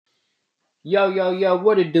Yo, yo, yo,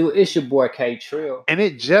 what it do? It's your boy K Trill. And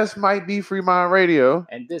it just might be Free Mind Radio.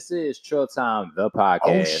 And this is Trill Time, the podcast.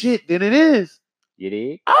 Oh shit, then it is. You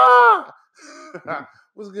dig? Ah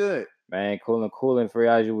what's good? Man, cooling for you.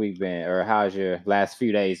 How's your week been? Or how's your last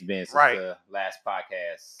few days been since Right. the last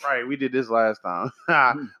podcast? Right, we did this last time.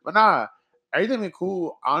 But nah, everything been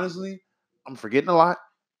cool. Honestly, I'm forgetting a lot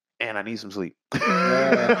and I need some sleep.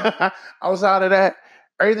 Outside of that,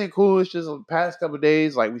 everything cool. It's just the past couple of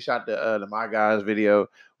days, like we shot the My Guys video.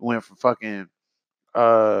 We went from fucking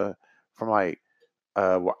well,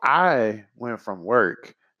 I went from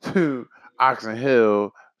work to Oxon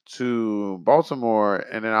Hill to Baltimore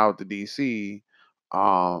and then out to DC.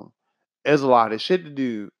 There's a lot of shit to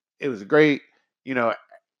do. It was great. You know,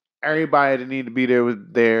 everybody that needed to be there was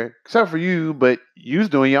there, except for you, but you was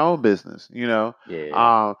doing your own business, you know?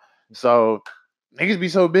 Yeah. So niggas be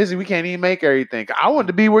so busy we can't even make everything. I wanted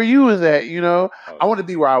to be where you was at, you know? I wanted to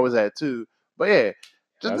be where I was at too. But yeah.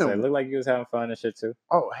 Just it looked like you was having fun and shit too.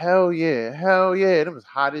 Oh, hell yeah. Hell yeah. It was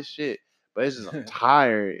hot as shit. But it's just I'm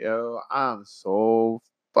tired, yo. I'm so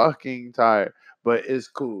fucking tired. But it's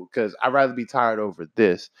cool because I'd rather be tired over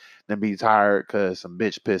this than be tired because some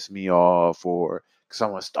bitch pissed me off or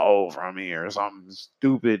someone stole from me or something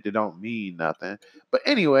stupid that don't mean nothing. But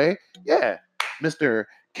anyway, yeah. Mr.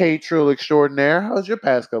 K Trill Extraordinaire, how's your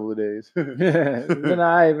past couple of days? It's been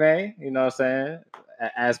all right, man. You know what I'm saying?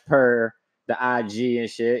 As per the IG and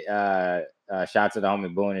shit. Shout out to the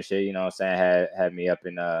homie Boone and shit. You know what I'm saying? Had me up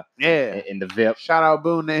in in the VIP. Shout out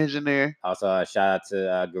Boone the engineer. Also, shout out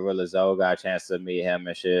to Gorilla Zoe. Got a chance to meet him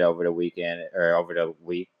and shit over the weekend or over the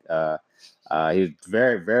week. He was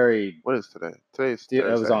very, very. What is today? Today's Thursday.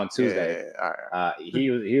 It was on Tuesday. Yeah, all right. He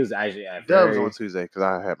was actually that was on Tuesday because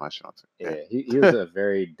I had my shit on Tuesday. Yeah, he was a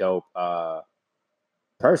very dope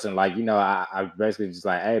person. Like, you know, I basically just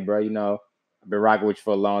like, hey, bro, you know, I've been rocking with you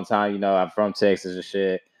for a long time. You know, I'm from Texas and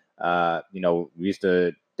shit. You know, we used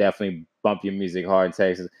to definitely bump your music hard in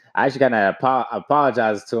Texas. I actually kind of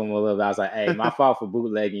apologized to him a little bit. I was like, hey, my fault for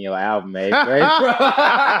bootlegging your album, mate. Right?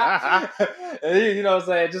 You know what I'm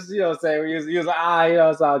saying? Just, you know what I'm saying? He was like, you know,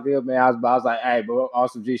 it's all good, man. I was like, hey, but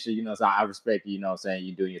awesome G shit, you know, so I respect you, you know what I'm saying?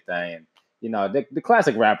 You doing your thing. And, you know, the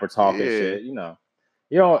classic rapper talk and shit, you know.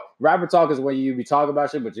 You know, rapper talk is when you be talking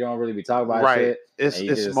about shit, but you don't really be talking about shit.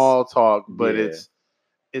 It's small talk, but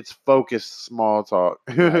it's focused small talk.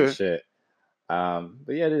 Right, shit. But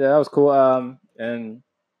yeah, that was cool. And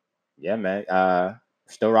yeah, man.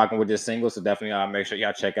 Still rocking with this single, so definitely make sure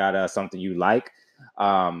y'all check out Something You Like.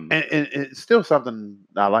 And it's still something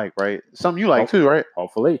I like, right? Something you like too, right?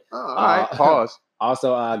 Hopefully. All right. Pause.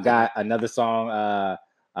 Also, got another song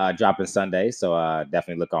dropping Sunday, so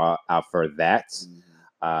definitely look out for that.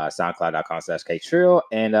 SoundCloud.com/KTrill.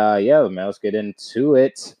 And yeah, man, let's get into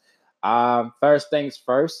it. First things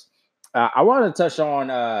first, I wanted to touch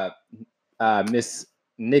on Miss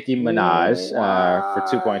Nicki Minaj for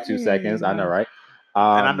 2.2 seconds. I know, right?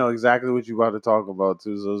 And I know exactly what you're about to talk about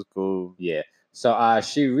too, so it's cool. Yeah. So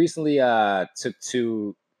she recently took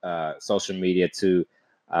to social media to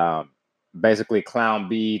basically clown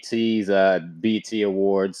BET's BET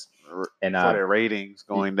Awards and for their ratings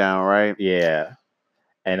going down, right? Yeah.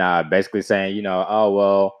 And basically saying, you know, oh,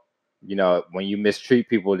 well, you know, when you mistreat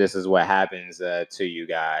people, this is what happens to you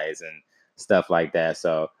guys and stuff like that.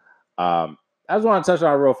 So I just want to touch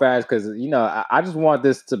on it real fast because, you know, I just want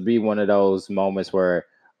this to be one of those moments where,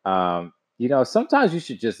 you know, sometimes you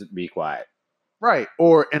should just be quiet. Right.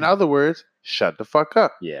 Or in other words, shut the fuck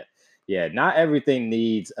up. Yeah. Yeah. Not everything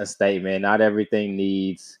needs a statement. Not everything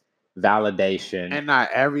needs validation. And not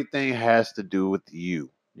everything has to do with you.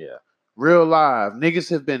 Yeah. Real live. Niggas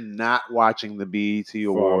have been not watching the BET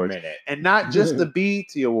Awards. For a minute. And not just the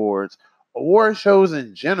BET Awards, award shows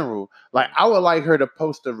in general. Like, I would like her to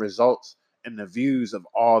post the results and the views of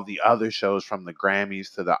all the other shows from the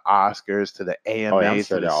Grammys to the Oscars to the AMAs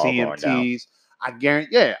to the CMTs. I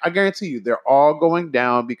guarantee you they're all going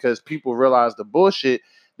down because people realize the bullshit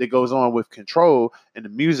that goes on with control in the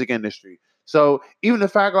music industry. So even the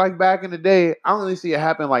fact like back in the day, I don't really see it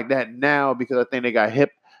happen like that now because I think they got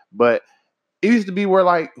hip. But it used to be where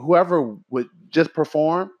like whoever would just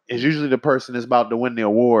perform is usually the person that's about to win the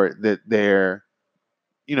award that they're,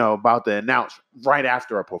 you know, about to announce right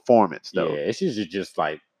after a performance. Though. Yeah, it's usually just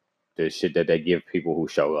like the shit that they give people who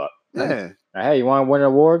show up. Yeah. Hey, you want to win an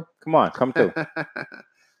award? Come on, come through.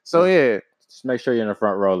 So yeah, just make sure you're in the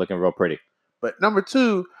front row looking real pretty. But number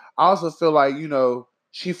two, I also feel like, you know,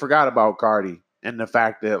 she forgot about Cardi and the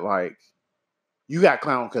fact that like you got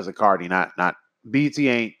clowned because of Cardi, not BT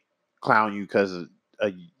ain't clown you because of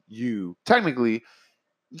you. Technically,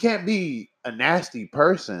 you can't be a nasty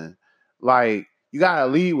person. Like you gotta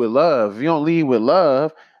lead with love. If you don't lead with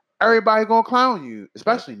love, everybody gonna clown you,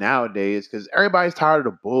 especially nowadays, because everybody's tired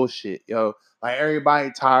of the bullshit, yo. Like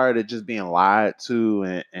everybody tired of just being lied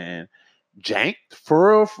to and janked.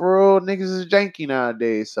 For real, niggas is janky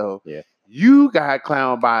nowadays. So Yeah. you got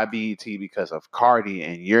clowned by BET because of Cardi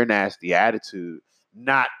and your nasty attitude,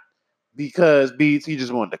 not because BET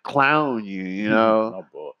just wanted to clown you, you know? No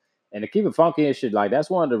bull. And to keep it funky and shit, like that's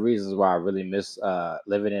one of the reasons why I really miss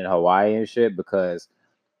living in Hawaii and shit, because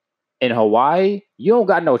in Hawaii, you don't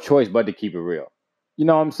got no choice but to keep it real. You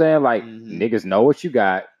know what I'm saying? Like niggas know what you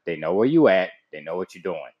got, they know where you at, they know what you're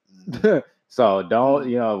doing. So don't,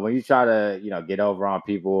 when you try to, get over on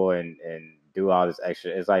people and do all this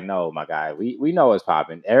extra, it's like, no, my guy, we know what's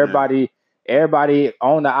popping. Everybody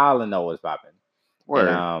on the island know what's popping. Word.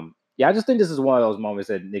 And yeah, I just think this is one of those moments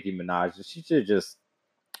that Nicki Minaj, she should just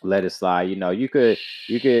let it slide. You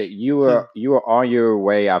were on your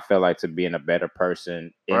way, I felt like, to being a better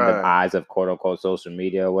person in the eyes of quote unquote social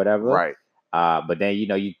media or whatever. Right. But then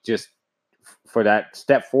you just, for that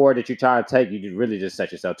step forward that you try to take, you really just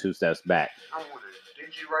set yourself 2 steps back.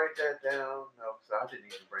 Did you write that down? No, because I didn't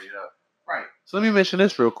even bring it up. Right. So let me mention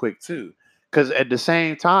this real quick too, because at the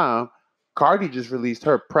same time, Cardi just released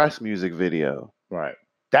her press music video. Right.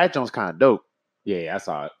 That joint's kind of dope. Yeah, I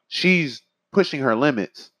saw it. She's pushing her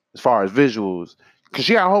limits as far as visuals, because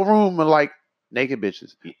she got a whole room of like naked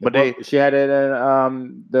bitches. But she had it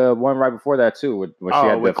in the one right before that too, when she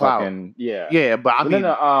had the fucking yeah. But I mean,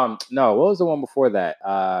 no, what was the one before that?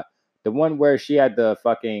 The one where she had the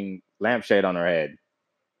fucking lampshade on her head.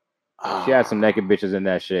 She had some naked bitches in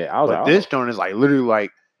that shit. I was like, this joint is like literally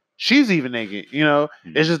like she's even naked.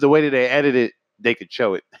 It's just the way that they edit it, they could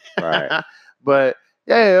show it. Right. But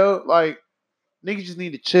yeah, like niggas just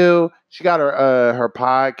need to chill. She got her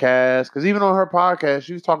podcast, because even on her podcast,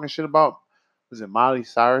 she was talking shit about, was it Miley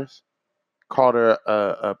Cyrus? Called her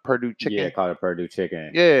a Purdue chicken. Yeah, called her Purdue chicken.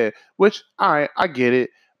 Yeah, which all right, I get it.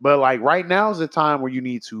 But like right now is the time where you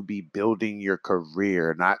need to be building your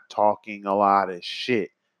career, not talking a lot of shit.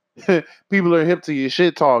 People are hip to your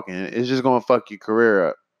shit talking. It's just gonna fuck your career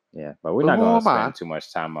up. Yeah, but we're not gonna spend too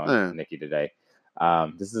much time on Nicki today.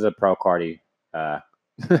 This is a pro Cardi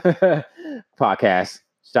podcast.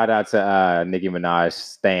 Shout out to Nicki Minaj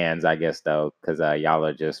stans, I guess, though, because y'all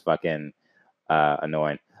are just fucking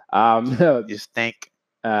annoying. You stink.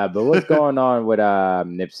 But what's going on with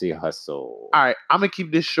Nipsey Hussle? All right, I'm gonna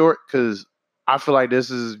keep this short because I feel like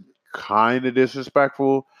this is kind of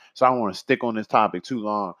disrespectful, so I don't want to stick on this topic too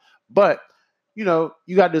long. But you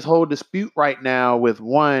got this whole dispute right now with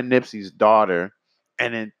one, Nipsey's daughter,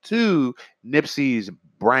 and then two, Nipsey's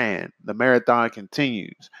brand. The marathon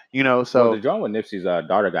continues. So the joint with Nipsey's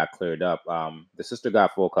daughter got cleared up. The sister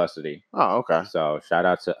got full custody. Oh, okay. So shout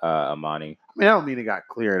out to Amani. I mean, I don't mean it got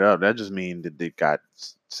cleared up. That just means that it got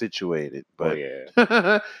situated. But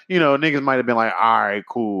niggas might have been like, all right,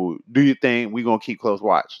 cool, do your thing. We gonna keep close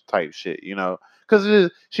watch type shit.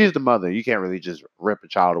 Because she's the mother. You can't really just rip a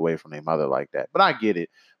child away from their mother like that. But I get it.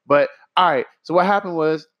 But all right. So what happened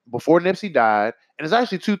was, before Nipsey died, and there's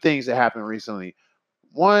actually two things that happened recently.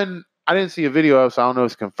 One, I didn't see a video of, so I don't know if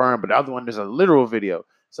it's confirmed. But the other one, there's a literal video.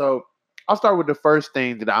 So I'll start with the first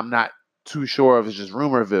thing that I'm not too sure of. It's just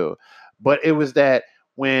rumorville. But it was that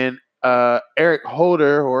when Eric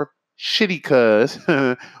Holder, or Shitty Cuz,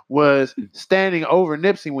 was standing over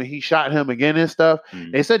Nipsey when he shot him again and stuff,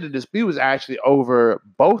 they said the dispute was actually over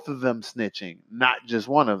both of them snitching, not just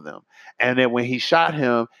one of them. And then when he shot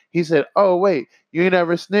him, he said, oh, wait, you ain't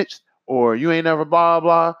ever snitched, or you ain't ever blah,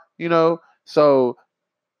 blah, So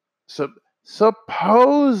supposedly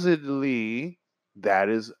that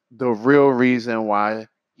is the real reason why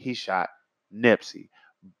he shot Nipsey.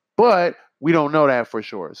 But we don't know that for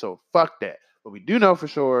sure. So fuck that. But we do know for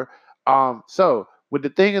sure. So with the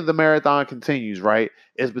thing of the marathon continues, right?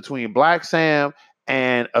 It's between Black Sam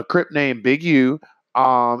and a Crip named Big U.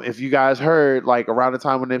 If you guys heard, like around the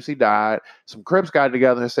time when Nipsey died, some Crips got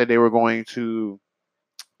together and said they were going to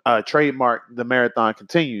trademark the marathon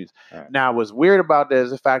continues. Right. Now, what's weird about that is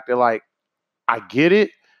the fact that, like, I get it,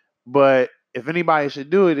 but if anybody should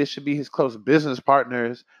do it, it should be his close business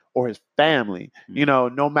partners or his family,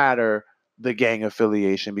 no matter the gang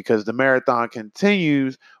affiliation, because the marathon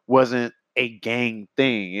continues wasn't a gang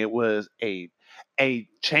thing. It was a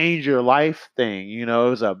change your life thing. It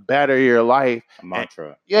was a better your life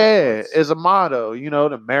mantra. It's a motto.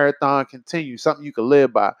 The marathon continues, something you can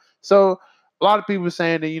live by. So a lot of people are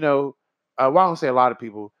saying that, well, I don't say a lot of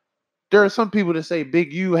people. There are some people that say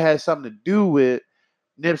Big U has something to do with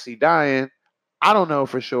Nipsey dying. I don't know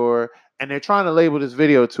for sure. And they're trying to label this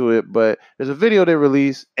video to it, but there's a video they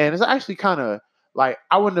released, and it's actually kind of like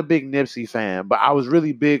I wasn't a big Nipsey fan, but I was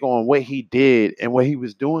really big on what he did and what he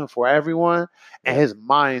was doing for everyone and Yeah. his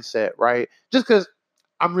mindset, right? Just because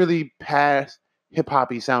I'm really past hip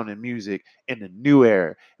hoppy sounding music in the new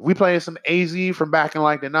era. If we playing some AZ from back in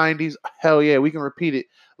like the 90s, hell yeah, we can repeat it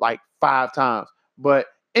like 5 times. But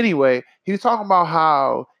anyway, he was talking about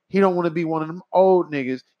how he don't want to be one of them old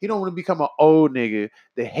niggas. He don't want to become an old nigga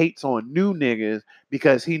that hates on new niggas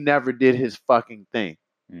because he never did his fucking thing.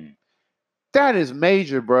 Mm. That is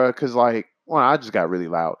major, bro. Because like, one, I just got really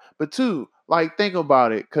loud, but two, like, think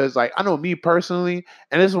about it. Because like, I know me personally,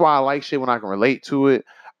 and this is why I like shit when I can relate to it.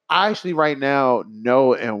 I actually right now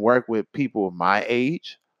know and work with people my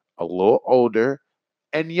age, a little older,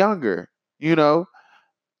 and younger. You know,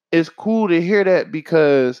 it's cool to hear that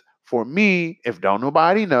because for me, if don't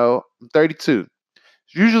nobody know, I'm 32.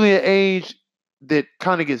 It's usually an age that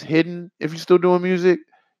kind of gets hidden if you're still doing music,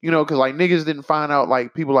 because like niggas didn't find out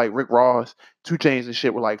like people like Rick Ross, 2 Chainz and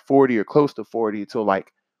shit were like 40 or close to 40 until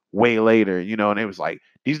like way later, and it was like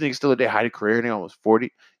these niggas still at their height of career, they almost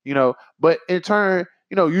 40, But in turn,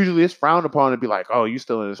 usually it's frowned upon to be like, oh, you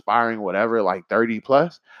still inspiring, whatever, like 30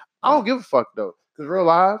 plus. I don't Right. give a fuck though. Cause real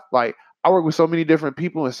life, like I work with so many different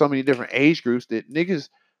people in so many different age groups that niggas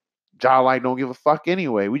y'all like don't give a fuck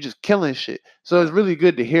anyway. We just killing shit. So it's Right. really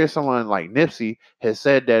good to hear someone like Nipsey has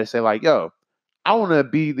said that and say like, yo, I want to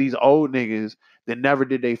be these old niggas that never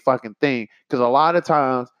did they fucking thing. Because a lot of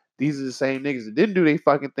times these are the same niggas that didn't do they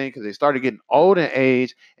fucking thing because they started getting old in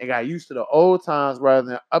age and got used to the old times rather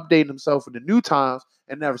than updating themselves for the new times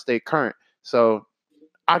and never stay current. So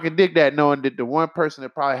I can dig that knowing that the one person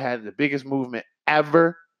that probably had the biggest movement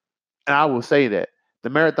ever, and I will say that the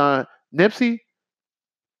marathon Nipsey.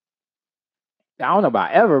 I don't know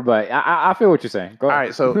about ever, but I feel what you're saying. Go All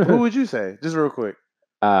right, so who ahead. would you say? Just real quick.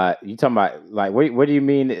 You talking about like what do you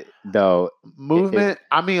mean though? Movement.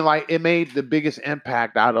 I mean, like it made the biggest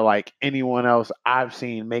impact out of like anyone else I've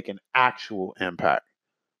seen make an actual impact,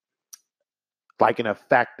 like an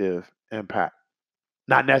effective impact,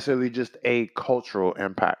 not necessarily just a cultural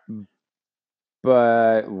impact.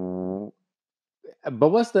 But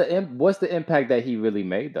what's the impact that he really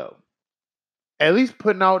made though? At least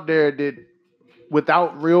putting out there that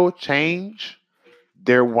without real change,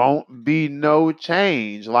 there won't be no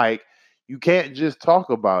change. Like you can't just talk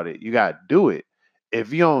about it. You got to do it.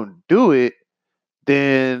 If you don't do it,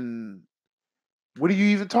 then what are you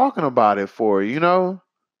even talking about it for?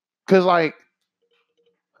 Because like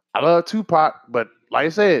I love Tupac, but like I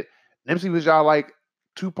said, Nipsey was y'all like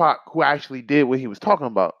Tupac who actually did what he was talking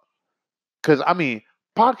about. Because I mean,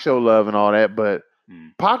 Pac show love and all that, but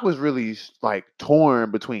Mm. Pac was really like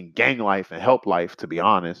torn between gang life and help life, to be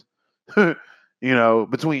honest. Between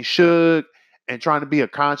Suge and trying to be a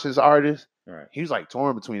conscious artist, Right. he was like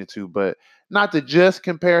torn between the two. But not to just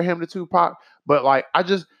compare him to Tupac, but like I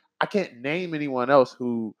can't name anyone else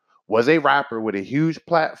who was a rapper with a huge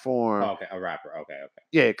platform. Oh, okay, a rapper. Okay, okay.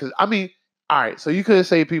 Yeah, because I mean, all right, so you could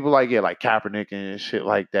say people like like Kaepernick and shit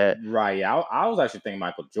like that. Right. Yeah, I was actually thinking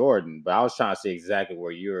Michael Jordan, but I was trying to see exactly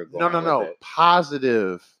where you were No, no, going with no. it.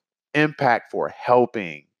 Positive impact for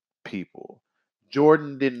helping people.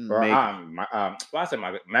 Jordan didn't Or make. well, I said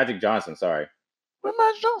Magic Johnson. Sorry. What did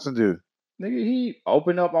Magic Johnson do? Nigga, he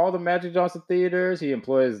opened up all the Magic Johnson theaters. He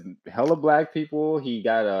employs hella black people. He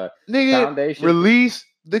got a Nigga, foundation. release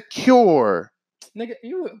the cure. Nigga,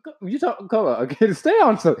 you talk. Come on, okay, stay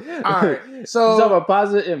on. So, All right, you so talk about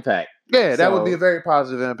positive impact. yeah, that would be a So, very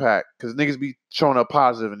positive impact because niggas be showing up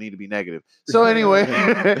positive and need to be negative. So anyway,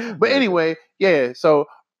 but okay. anyway, yeah. So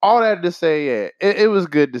all that to say, yeah, it was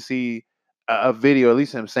good to see a video, at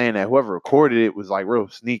least him saying that whoever recorded it was like real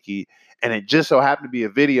sneaky, and it just so happened to be a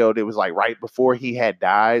video that was like right before he had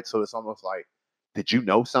died. So it's almost like, did you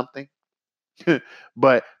know something?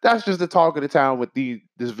 But that's just the talk of the town with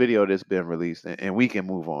this video that's been released, and we can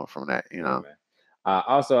move on from that. Yeah, man.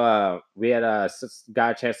 Also, we had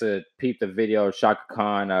got a chance to peep the video of Shaka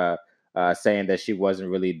Khan saying that she wasn't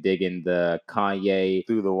really digging the Kanye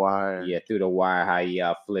Through the wire. yeah through the wire how he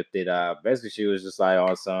flipped it. Basically, she was just like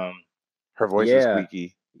on some Her voice is yeah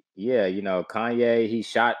squeaky. yeah Kanye he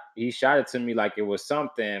shot it to me like it was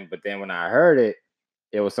something, but then when I heard it,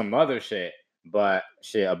 it was some other shit. But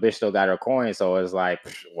shit, a bitch still got her coin, so it's like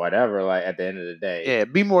whatever. Like at the end of the day, Yeah,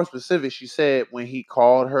 be more specific. She said when he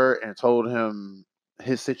called her and told him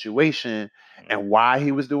his situation and why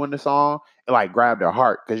he was doing the song, it like grabbed her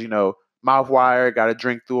heart because mouth wire, got to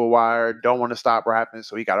drink through a wire, don't want to stop rapping,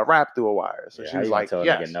 so he got to rap through a wire. So yeah, she how was you gonna like, tell a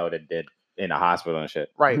nigga yes, no that did in the hospital and shit?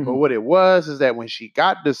 right. But what it was is that when she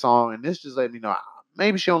got the song, and this just let me know,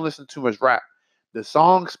 maybe she don't listen too much rap. The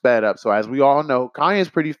song sped up. So as we all know, Kanye is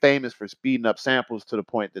pretty famous for speeding up samples to the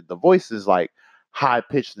point that the voice is like high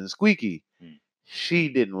pitched and squeaky. Mm. She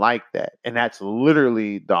didn't like that, and that's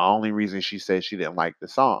literally the only reason she said she didn't like the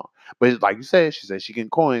song. But like you said, she said she can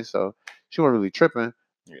coin, so she wasn't really tripping.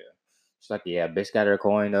 Yeah. She's like, yeah, bitch got her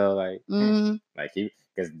coin though. Like, Mhm. like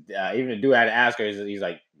because even the dude had to ask her. He's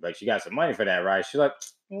like she got some money for that, right? She's like,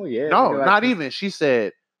 oh yeah. No, nigga, like, not even. She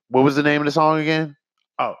said, "What was the name of the song again?"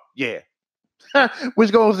 Oh yeah,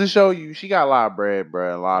 which goes to show you she got a lot of bread,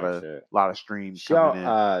 bro. A lot Oh, of shit. streams She coming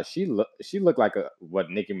in. she looked like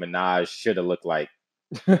what Nicki Minaj should have looked like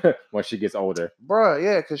when she gets older. Bruh,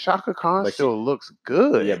 yeah, because Shaka Khan But still looks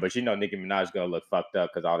good. yeah, but Nicki Minaj gonna look fucked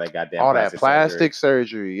up because all that goddamn All that plastic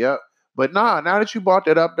surgery. Yep. But nah, now that you brought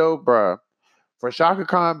that up though, bruh, for Shaka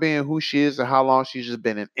Khan being who she is and how long she's just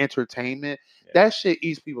been in entertainment, that shit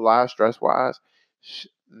eats people out stress wise.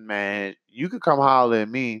 Man, you could come holler at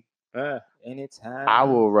me. Anytime. I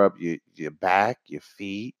will rub your back, your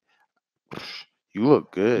feet. You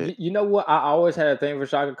look good. You know what? I always had a thing for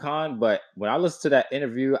Shaka Khan, but when I listened to that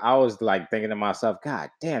interview, I was like thinking to myself, God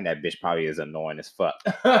damn, that bitch probably is annoying as fuck.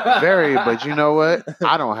 Very, but you know what?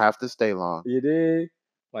 I don't have to stay long. You did?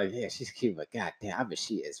 Like, yeah, she's cute, but god damn, I bet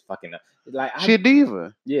she is fucking like she a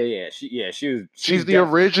diva. Yeah, she's the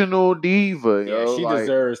original diva. Yeah, yo. she like,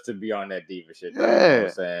 deserves to be on that diva shit. Though, yeah, you know what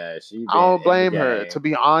I'm saying? I don't blame her. To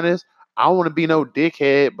be honest, I don't want to be no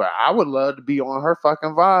dickhead, but I would love to be on her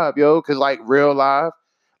fucking vibe, yo. Cause like real life,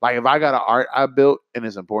 like if I got an art I built and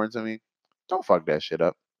it's important to me, don't fuck that shit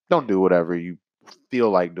up. Don't do whatever you feel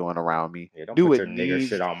like doing around me. Yeah, don't do put it your nigger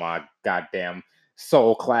shit on my goddamn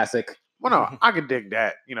soul classic. Well, no, I can dig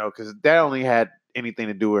that, because that only had anything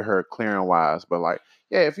to do with her clearing wise. But like,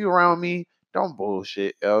 yeah, if you around me, don't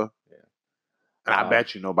bullshit, yo. Yeah. And I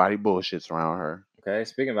bet you nobody bullshits around her. Okay,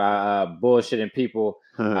 speaking about bullshitting people,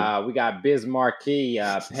 we got Biz Markie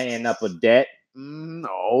paying up a debt.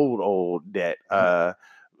 Old debt.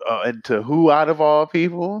 And to who out of all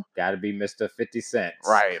people? Got to be Mr. 50 Cent.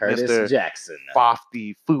 Right, Curtis Mr. Jackson.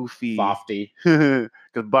 Fofty, Foofy.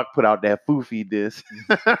 Because Buck put out that Foofy disc.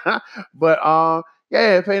 But,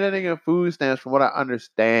 yeah, pay that nigga food stamps from what I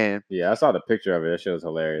understand. Yeah, I saw the picture of it. That shit was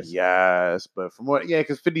hilarious. Yes, but from what,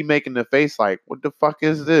 because 50 making the face like, what the fuck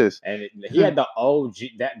is this? And he had the OG,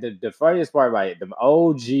 the funniest part about it, the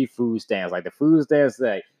OG food stamps, like the food stamps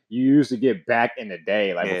that you used to get back in the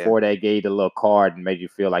day, like before they gave the little card and made you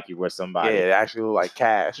feel like you were somebody. Yeah, it actually looked like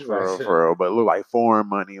cash for real, but it looked like foreign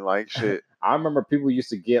money, like shit. I remember people used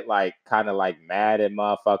to get like kind of like mad at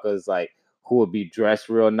motherfuckers like who would be dressed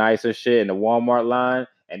real nice or shit in the Walmart line,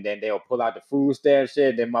 and then they'll pull out the food stamp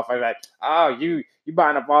shit. Then motherfuckers like, oh, you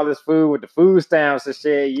buying up all this food with the food stamps and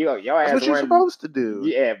shit. Your ass. That's what you're supposed to do.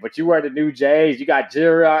 Yeah, but you wear the new J's. You got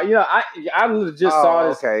jewelry. I just saw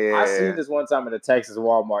this. Okay, I seen this one time in the Texas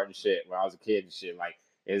Walmart and shit when I was a kid and shit. Like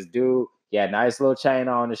this dude, he had a nice little chain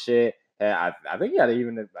on and shit. I think he had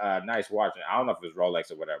even a nice watch. I don't know if it was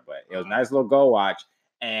Rolex or whatever, but it was a nice little gold watch.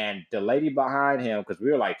 And the lady behind him, because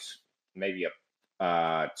we were like maybe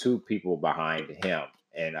two people behind him,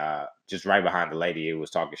 and just right behind the lady who was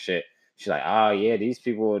talking shit. She's like, oh yeah, these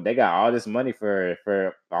people, they got all this money for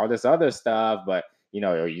all this other stuff, but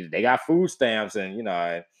they got food stamps, and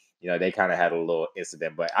they kind of had a little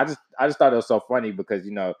incident. But I just thought it was so funny because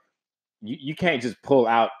you can't just pull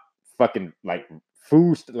out fucking like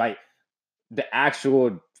food like the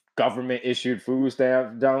actual government issued food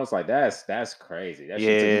stamp don'ts, like that's crazy. That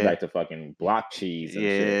shit took me back to fucking block cheese and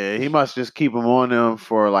shit. He must just keep them on them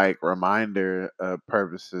for like reminder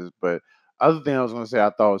purposes. But other thing I was gonna say I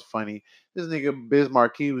thought was funny, this nigga Biz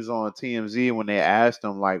Markie was on TMZ when they asked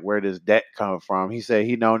him like where does debt come from. He said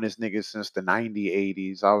he known this nigga since the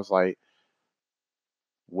 80s. I was like,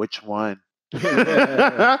 which one?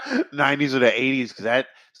 90s or the 80s? Because that's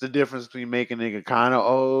the difference between making a nigga kind of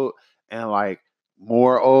old and like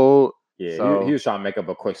more old. Yeah, so, he was trying to make up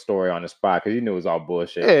a quick story on the spot because he knew it was all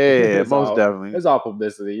bullshit. Yeah, most definitely. It's all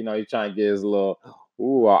publicity. He's trying to get his little,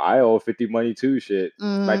 ooh, I owe 50 money too shit.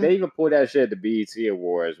 Mm-hmm. Like they even pulled that shit at the BET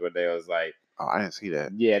Awards where they was like, oh, I didn't see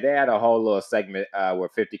that. Yeah, they had a whole little segment where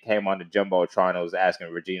 50 came on the Jumbotron and was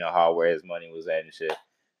asking Regina Hall where his money was at and shit.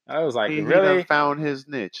 I was like, really? He found his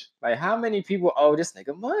niche. Like, how many people owe this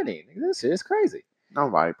nigga money? This shit is crazy.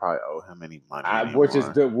 Nobody probably owe him any money. Which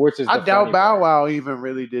is I doubt Bow Wow even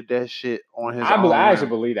really did that shit on his own. I actually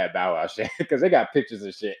believe that Bow Wow shit because they got pictures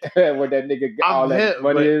of shit where that nigga got all that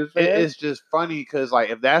money is. It's just funny because like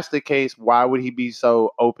if that's the case, why would he be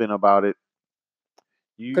so open about it?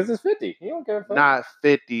 Because it's 50. He don't care. Not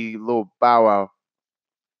 50, little Bow Wow.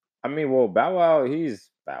 I mean, well, Bow Wow, he's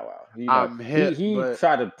Bow Wow. He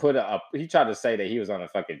tried to put he tried to say that he was on a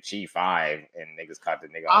fucking G5 and niggas caught the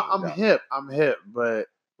nigga. I'm hip, but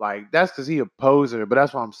like that's because he a poser. But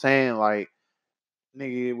that's what I'm saying. Like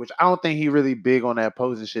nigga, which I don't think he really big on that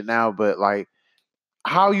posing shit now, but like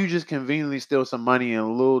how you just conveniently steal some money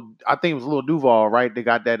and I think it was Lil Duval, right? They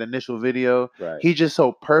got that initial video. Right. He just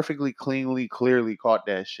so perfectly, cleanly, clearly caught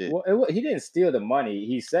that shit. Well, he didn't steal the money.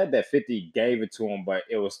 He said that 50 gave it to him, but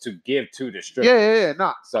it was to give to the strippers. Yeah.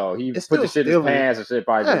 Nah, So he it's put the still shit in his stealing. pants and shit,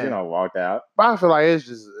 probably just, Yeah. walked out. But I feel like it's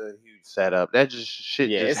just a huge setup. That just shit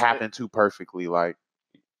Yeah, just happened too perfectly. Like,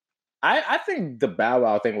 I think the Bow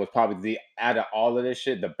Wow thing was probably out of all of this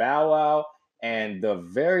shit, the Bow Wow and the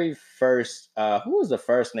very first who was the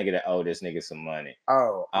first nigga that owed this nigga some money?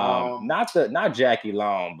 Not Jackie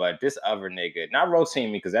Long, but this other nigga, not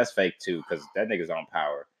Rotimi, because that's fake too, because that nigga's on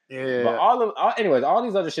Power. yeah. But anyways, all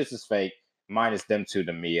these other shits is fake, minus them two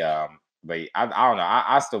to me. But I don't know.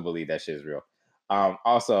 I still believe that shit is real.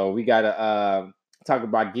 Also, we gotta talk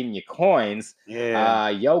about getting your coins. Yeah.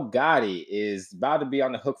 Yo Gotti is about to be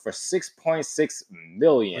on the hook for $6.6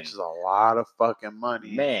 million, Which is a lot of fucking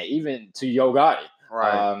money. Man, even to Yo Gotti.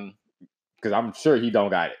 Right. Because I'm sure he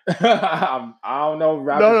don't got it. I don't know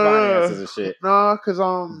rapper finances and shit. No, because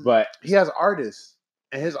but he has artists,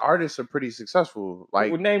 and his artists are pretty successful.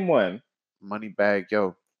 Like, name one. Moneybagg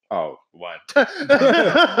Yo. Oh, one.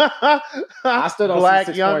 I still don't Black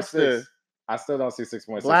see 6.6. Youngster. I still don't see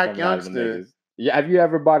 6.6 Black coming out of them Youngster. niggas. Yeah, have you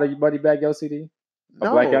ever bought a Moneybagg Yo CD? A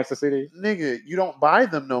No, Black Youngster CD? Nigga, you don't buy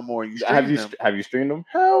them no more. You stream them. Have you streamed them?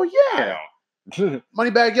 Hell yeah. I don't.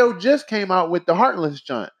 Moneybagg Yo just came out with the Heartless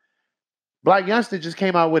joint. Black Youngster just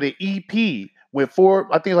came out with an EP with 3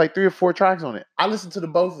 or 4 tracks on it. I listened to the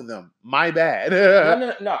both of them. My bad.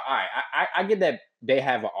 No. All right, I get that they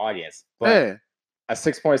have an audience, but a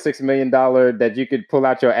 $6.6 million that you could pull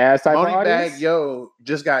out your ass type of audience. Moneybagg Yo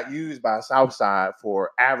just got used by Southside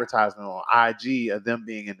for advertisement on IG of them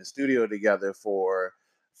being in the studio together for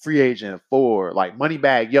Free Agent 4. Like,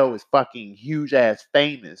 Moneybagg Yo is fucking huge ass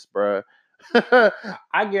famous, bruh.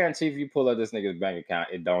 I guarantee if you pull up this nigga's bank account,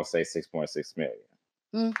 it don't say 6.6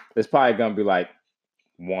 million. It's probably gonna be like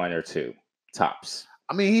 1 or 2 tops.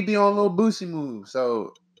 I mean, he be on a little Boosie move,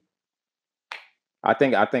 so I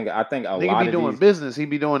think a nigga lot be of doing these business. He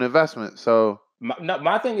be doing investment. So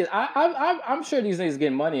my thing is, I'm sure these niggas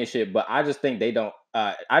getting money and shit, but I just think they don't.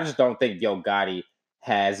 I just don't think Yo Gotti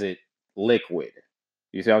has it liquid.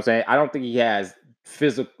 You see what I'm saying? I don't think he has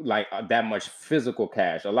physical that much physical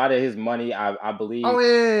cash. A lot of his money, I believe,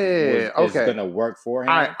 is gonna work for him.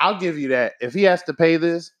 All right, I'll give you that. If he has to pay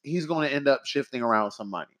this, he's going to end up shifting around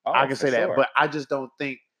some money. I can say that, but I just don't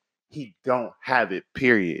think he don't have it.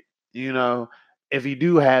 Period. You know, if he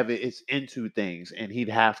do have it, it's into things, and he'd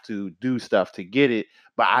have to do stuff to get it.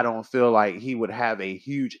 But I don't feel like he would have a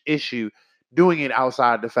huge issue doing it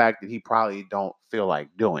outside the fact that he probably don't feel like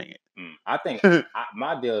doing it. I think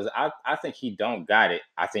my deal is I think he don't got it.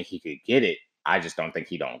 I think he could get it. I just don't think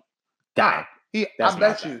he don't got it. I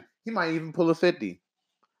bet you he might even pull a 50.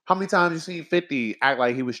 How many times you seen 50 act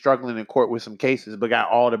like he was struggling in court with some cases but got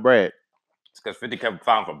all the bread? It's because 50 kept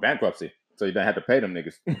filing for bankruptcy, so you don't have to pay them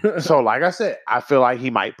niggas. So like I said, I feel like he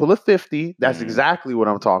might pull a 50. That's exactly what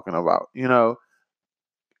I'm talking about. You know,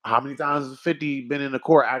 how many times has 50 been in the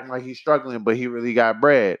court acting like he's struggling but he really got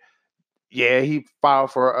bread? Yeah, he filed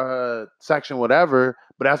for section whatever,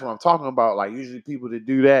 but that's what I'm talking about. Like, usually people that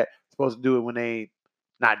do that supposed to do it when they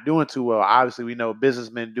not doing too well. Obviously, we know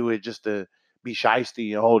businessmen do it just to be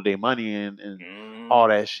shiesty and hold their money and all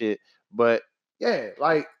that shit. But yeah,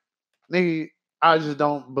 like, nigga, I just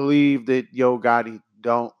don't believe that Yo Gotti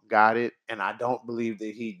don't got it, and I don't believe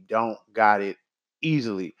that he don't got it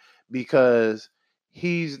easily because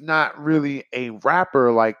he's not really a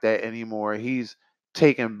rapper like that anymore. He's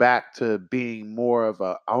taken back to being more of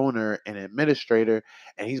a owner and administrator,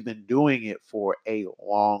 and he's been doing it for a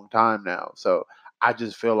long time now. So I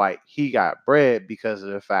just feel like he got bread because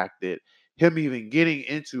of the fact that him even getting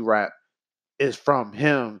into rap is from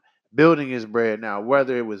him building his bread. Now,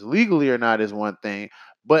 whether it was legally or not is one thing,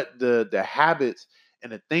 but the habits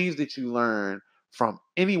and the things that you learn from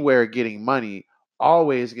anywhere getting money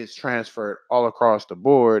always gets transferred all across the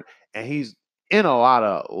board, and he's in a lot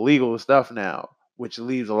of legal stuff now, which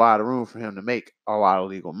leaves a lot of room for him to make a lot of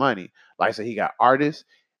legal money. Like I said, he got artists.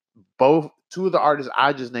 Two of the artists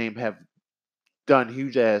I just named have done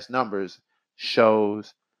huge ass numbers,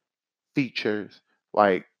 shows, features.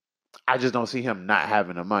 Like, I just don't see him not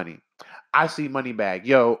having the money. I see Moneybagg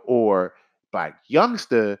Yo or Black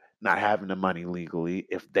Youngster not having the money legally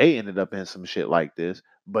if they ended up in some shit like this.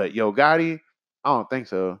 But Yo Gotti, I don't think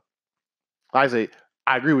so. Like I say,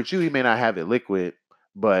 I agree with you. He may not have it liquid,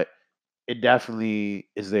 but it definitely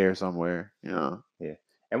is there somewhere, you know. Yeah.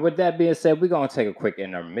 And with that being said, we're gonna take a quick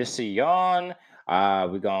intermission.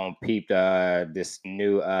 We gonna peep this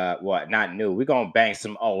new not new. We gonna bang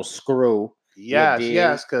some old Screw.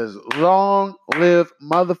 Yes, because long live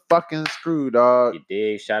motherfucking Screw, dog. You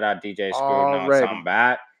dig? Shout out DJ Screw. Know what I'm talking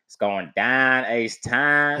about? It's going down Ace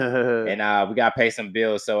Time. And we gotta pay some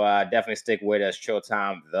bills. So definitely stick with us. Chill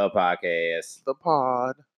Time, the podcast. The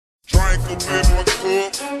pod. Drink up in my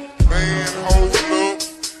cup, man, hold up.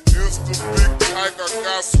 It's the big tyke, I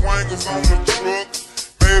got swingers on the truck.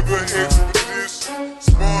 Baby expedition,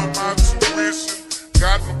 spun my tuition.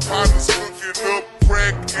 Got the partners cooking up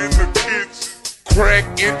crack in the kitchen. Crack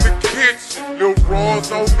in the kitchen, Lil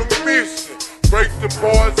Raw's on the mission. Break the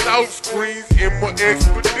boys out, screens in my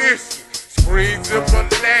expedition. Screens in my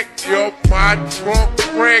neck, up my trunk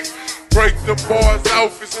crack. Break the boys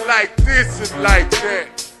off, it's like this and like that.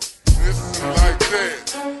 This and like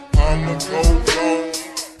that. I'ma go long.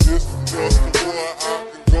 This is just the boy, I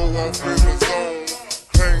can go off in the zone.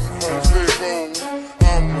 Can't hold stay gold.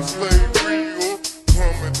 I'ma stay real.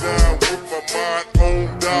 Coming down with my mind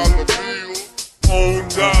on dollar bill. On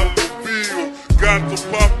dollar bill. Got to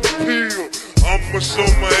pop the pill. I'ma show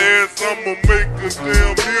my ass, I'ma make a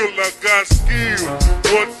damn meal. I got skill.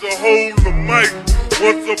 What's the hold the mic?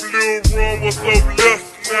 What's up, Lil Ron? What's up,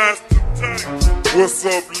 Lester? Nice to tight. What's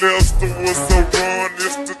up, Lester? What's up, Ron?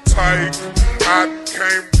 It's the tight. I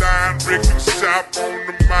came down, Ricky Shop on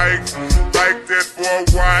the mic. Like that boy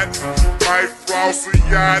White, Mike Frost a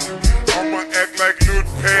yacht. I'ma act like Lil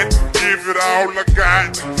Pat, give it all I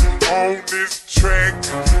got. On this track,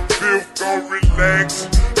 Biff gon' relax.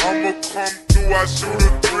 I'ma come through, I shoot a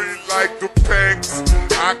 3 like the packs.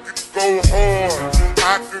 I could go hard,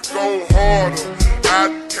 I could go harder. I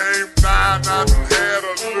came down, I done had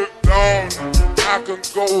a little daughter. I can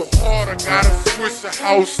go harder, gotta switch a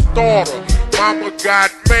house starter. Mama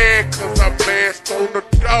got mad cause I mashed on the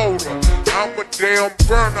daughter. I'm a damn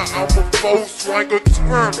burner, I'm a 4-swinger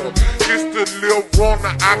turner. It's the Lil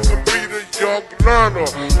Runner, I can be the young learner.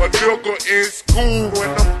 A nigga in school when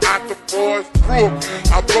I'm out the boys' brook.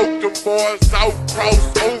 I broke the boys out, cross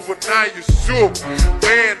over, now you shook.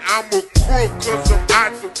 Man, I'm a crook cause I'm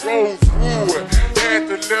out the Rosewood. Had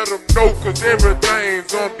to let them know cause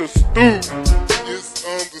everything's understood. It's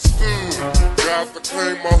understood, got to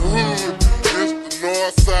claim my hood. It's the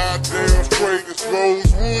north side, damn straight as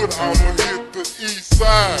Rosewood. I'ma hit the east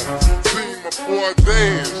side, see my boy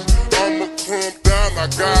dance. I'ma come down, I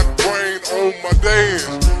got brain on my dance.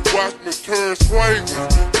 Watch me turn swingers,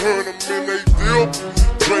 turn them in they dip.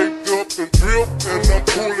 Draped up and drip, and I'm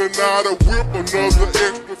pulling out a whip. Another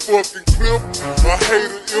extra fucking clip. I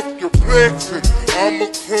hate it if you're flexing. I'ma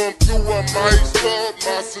come through, I might start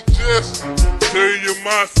my suggestion. Tell you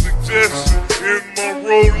my suggestion in my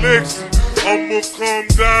Rolex. I'ma come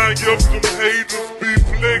down, yup, them haters be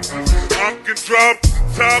flexing. I can drop the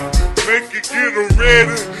top, make it get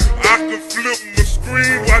ready. I can flip my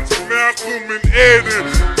screen, watch Malcolm and Eddie.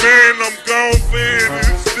 Man, I'm gone for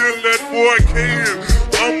it, still that boy can.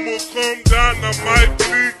 I'ma come down, I might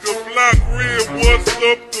bleed the block red. What's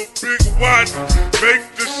up, the big watch? Make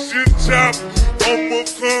the shit chop. I'ma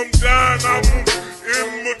come down, I'm in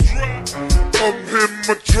my drop. I'm in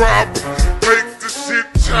my drop, make the shit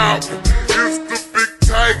chop. It's the big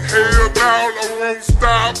tight, hell now, I won't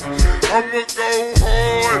stop. I'ma go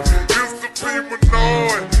hard, it's the people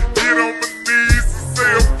Lord. Get on my knees and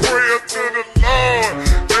say a prayer to the Lord.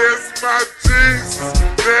 That's my Jesus,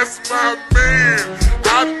 that's my man.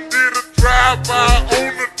 I did a drive-by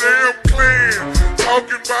on the damn clan.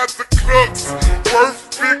 Talking about the clucks, worth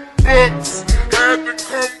big bucks. Had to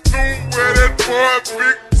come through where that boy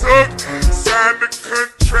Big Tuck signed the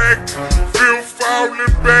contract, Phil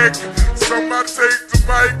falling back. Somebody take the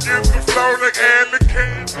mic, get the flow like Alley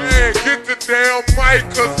Cat. Man, get the damn mic,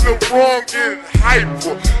 cause the wrong getting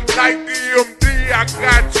hyper. Like DMD, I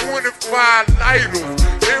got 25 lighters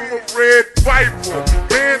in my red Viper.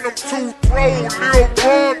 Man, I'm too throw, Lil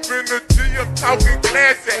Ron in the G, I'm talking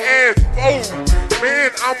classy ass foes. Man,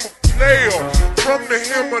 I'm a player from the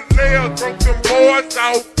Himalaya, broke them boys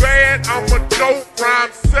out bad. I'm a dope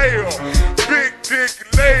rhyme sale, big dick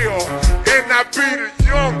layer, and I be the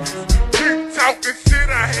youngest. Keep talking shit,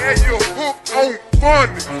 I had you hooked on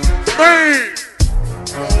funny. Man,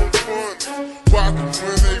 on funny, rockin'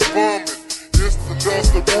 when they bumming. It's the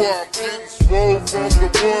Duster boy, I'm getting swole from the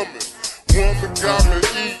woman. Woman got me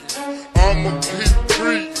eating, I'ma keep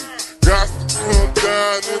breathing. Got to come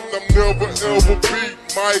down and I'm never ever beat.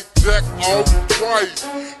 Might jack off twice,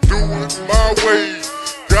 do it my way.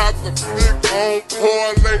 Got the flick on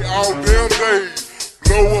parlay all damn day.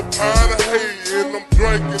 Blow a pint of hay and I'm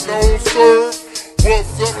drinking on serve.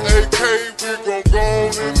 What's up AK, we gon' go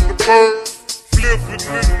on in the bird. Flipping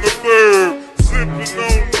in the bird.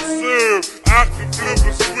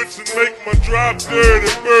 top dirty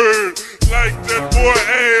bird. Like that boy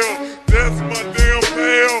Al, that's my damn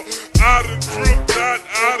pal. I done tripped out,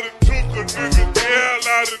 I done took a nigga gal,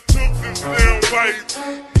 I done took his damn wife.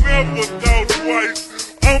 Never thought twice.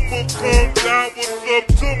 I'ma come down, what's up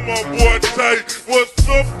to my boy Tight? What's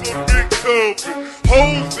up to Big Tubby?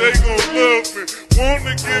 Hoes, they gon' love me.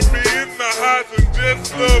 Wanna get me in the house and just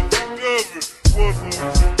love me, love it. What's up?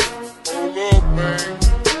 Hold up, man.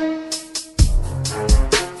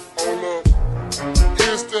 Hold up.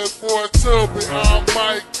 It's that boy Tubby, I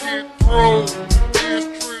might get thrown. It's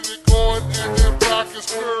Trinity going and that block is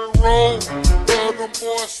Curry Road. But them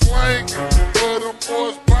boys slanging, but them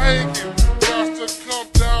boys banging. Got to come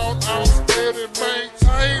down, I'm steady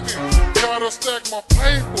maintaining. Gotta stack my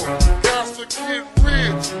paper, got to get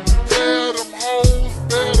rich. Tell them hoes,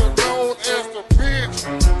 better known as the bitch.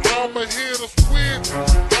 I'ma hit a switch,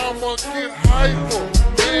 I'ma get hyper.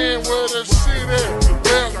 Man, where that shit at?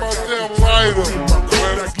 That's my damn lighter.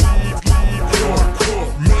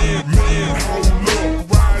 Man, hold up,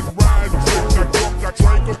 ride,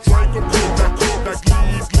 drink up, that leave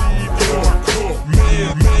in my cup. Man,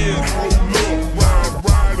 hold up,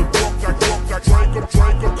 ride, drink up,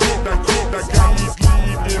 that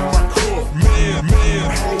leave in my cup. Man,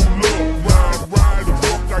 hold up, ride, drink up, that leave in my cup. Man, hold up, ride,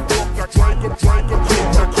 drink up,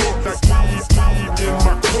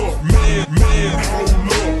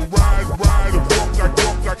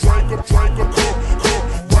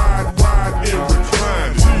 ride and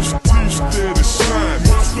recline. Steady shine.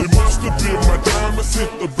 Must have been my diamonds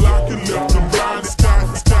hit the block and left them blind. Stop,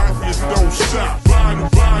 it don't stop. Body,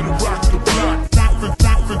 rock the block. Different,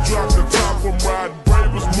 drop the top. I'm riding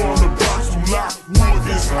bravers, wanna box them lock. Wood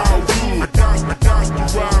is out good. I got to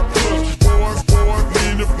ride plus. Boys,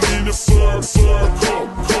 lean up, serve, come.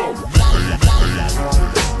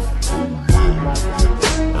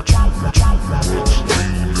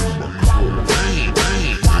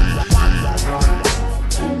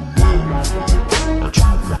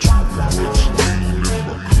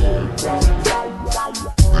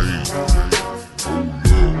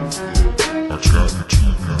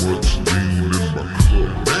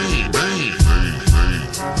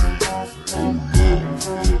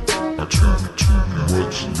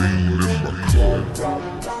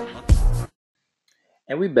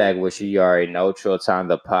 And we back with you already know, Trill Time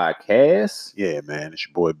the podcast. Yeah, man, it's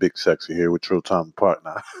your boy Big Sexy here with Trill Time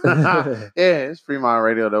Partner. Yeah, it's Fremont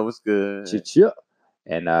Radio though. It's good. Chill.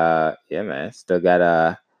 And yeah, man, still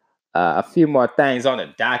got a few more things on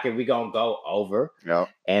the docket we gonna go over. Yep.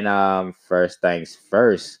 And first things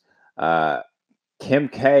first, Kim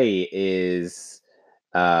K is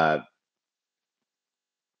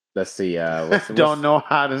let's see. Don't know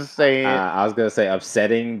how to say it. I was gonna say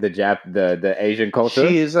upsetting the Asian culture.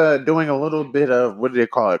 She is doing a little bit of, what do they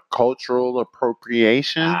call it? Cultural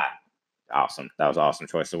appropriation. Awesome. That was an awesome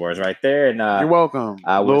choice of words right there. And you're welcome.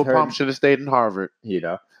 Lil Pump should have stayed in Harvard. You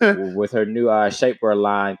know, with her new shapewear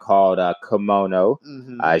line called Kimono.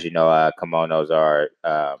 Mm-hmm. As you know, kimonos are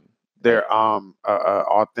they're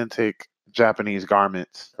authentic Japanese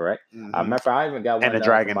garments. Correct. Mm-hmm. Matter of fact, I even got one and a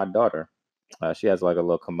dragon. for my daughter. She has like a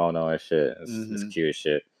little kimono and shit. It's cute as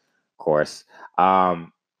shit, of course.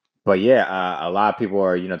 But yeah, a lot of people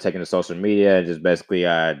are taking to social media and just basically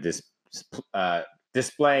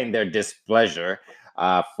displaying their displeasure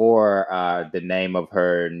for the name of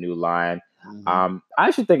her new line. Mm-hmm. I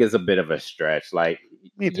actually think it's a bit of a stretch. Like,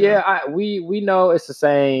 yeah, we know it's the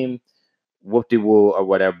same whoop-de-woo or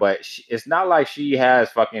whatever, but it's not like she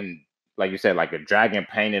has fucking, like you said, like a dragon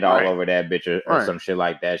painted all over that bitch or some shit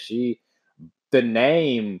like that. The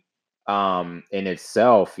name in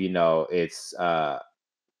itself, it's I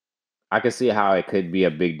can see how it could be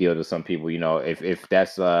a big deal to some people, if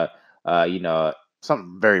that's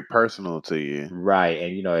something very personal to you, right?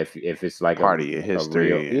 And if it's like part of your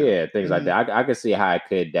history, things like that, I can see how it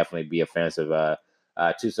could definitely be offensive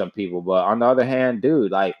to some people. But on the other hand,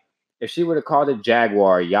 dude, like if she would have called it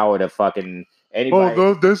Jaguar, y'all would have fucking anybody.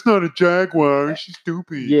 Oh, that's not a Jaguar. She's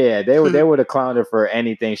stupid. Yeah, they would have clowned her for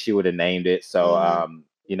anything she would have named it. So I'm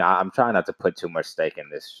trying not to put too much stake in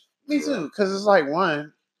this. Me too, because it's like,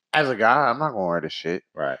 one, as a guy, I'm not gonna wear this shit.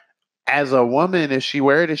 Right. As a woman, if she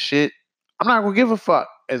wear this shit, I'm not gonna give a fuck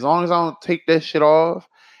as long as I don't take that shit off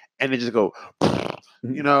and it just go, and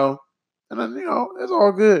then it's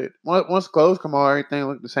all good. Once clothes come on, everything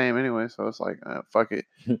look the same anyway. So it's like, fuck it.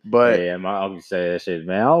 But yeah, my uncle say that shit,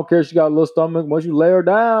 man. I don't care if she got a little stomach. Once you lay her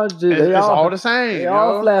down, it's all the same. They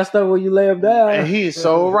all flashed up when you lay them down. And he is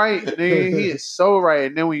so right. He is so right.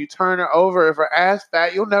 And then when you turn her over, if her ass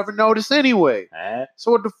fat, you'll never notice anyway.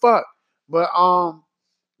 So what the fuck? But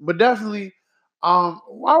definitely.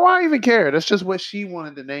 Why even care? That's just what she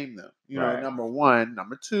wanted to name them. You know, Right. number one.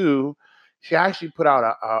 Number two, she actually put out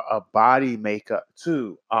a body makeup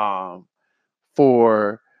too.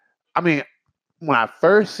 For I mean, when I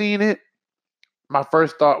first seen it, my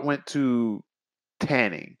first thought went to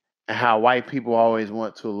tanning and how white people always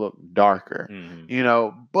want to look darker. Mhm. You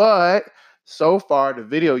know, but so far the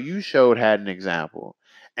video you showed had an example.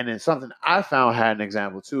 And then something I found had an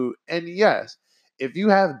example too. And yes, if you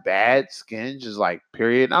have bad skin, just like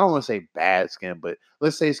period, I don't want to say bad skin, but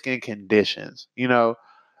let's say skin conditions, you know,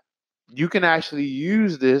 you can actually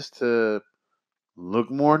use this to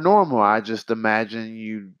look more normal. I just imagine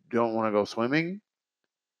you don't want to go swimming.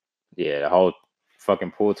 Yeah, the whole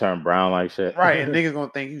fucking pool turned brown like shit. Right, and niggas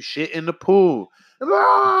gonna think you shit in the pool. They're like,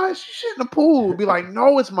 ah, she shit in the pool. Be like,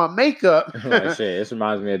 no, it's my makeup. Like shit. This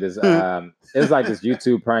reminds me of this. It's like this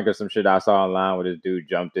YouTube prank or some shit I saw online where this dude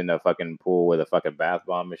jumped in the fucking pool with a fucking bath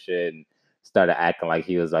bomb and shit and started acting like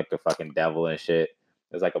he was like the fucking devil and shit.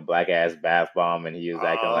 It was like a black ass bath bomb and he was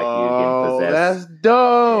acting like he was getting Oh, possessed. that's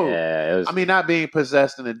dope. Yeah, it was. I mean, not being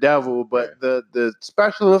possessed in the devil, but Yeah. the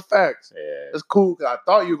special effects. Yeah. It's cool. 'Cause I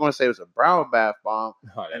thought you were gonna say it was a brown bath bomb,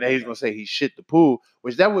 Oh, and then he's gonna say he shit the pool,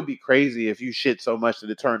 which that would be crazy if you shit so much that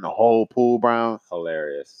it turned the whole pool brown.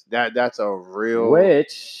 hilarious. That's a real.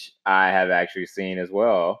 Which I have actually seen as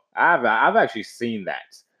well. I've actually seen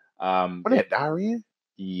that. What had diarrhea?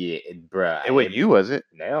 Yeah, bruh. It wasn't you, was it?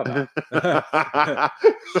 Hell no.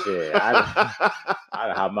 Shit,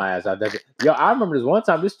 I'd hop my ass out there. Yo, I remember this one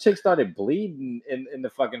time. This chick started bleeding in the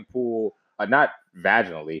fucking pool, not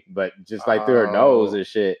vaginally, but just like through her nose Oh. and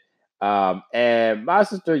shit. And my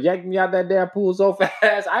sister yanked me out that damn pool so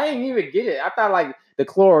fast. I didn't even get it. I thought like the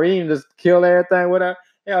chlorine just killed everything with her.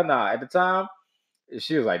 Hell no. At the time,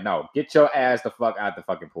 she was like, "No, get your ass the fuck out the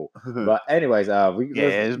fucking pool." But anyways, yeah,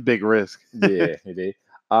 it's big risk. yeah, it did.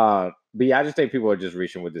 But yeah, I just think people are just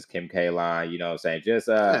reaching with this Kim K line. You know what I'm saying? Just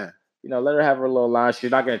Yeah. you know, let her have her little line.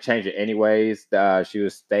 She's not gonna change it anyways. She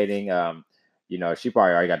was stating, you know, she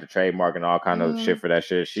probably already got the trademark and all kind of shit for that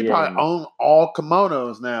shit. She probably own all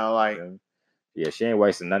kimonos now. Like, yeah, she ain't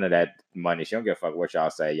wasting none of that money. She don't give a fuck what y'all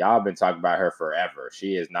say. Y'all been talking about her forever.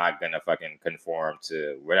 She is not gonna fucking conform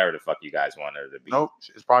to whatever the fuck you guys want her to be. nope,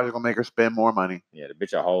 it's probably gonna make her spend more money. Yeah, the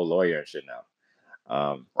bitch a whole lawyer and shit now.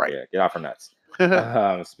 Right. Yeah, get off her nuts.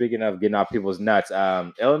 Speaking of getting off people's nuts,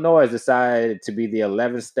 Illinois has decided to be the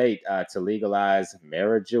 11th state to legalize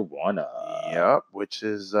marijuana. Yep, which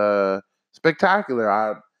is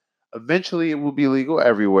spectacular. Eventually it will be legal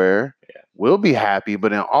everywhere. Yeah. We'll be happy,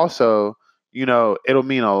 but then also, you know, it'll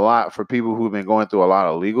mean a lot for people who've been going through a lot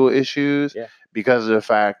of legal issues because of the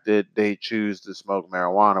fact that they choose to smoke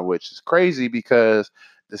marijuana, which is crazy because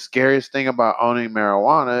the scariest thing about owning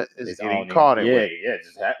marijuana is It's getting owning- caught in yeah, it. yeah,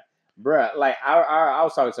 just bruh. Like I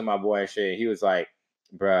was talking to my boy and shit. He was like,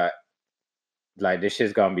 bruh, like this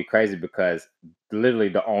shit's gonna be crazy because literally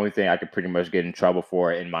the only thing I could pretty much get in trouble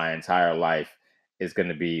for in my entire life is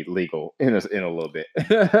gonna be legal in a little bit.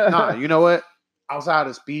 Nah, you know what? Outside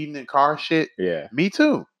of speeding and car shit, Yeah, me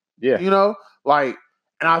too. yeah, You know, like,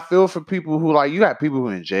 and I feel for people who like, you got people who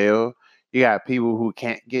in jail, you got people who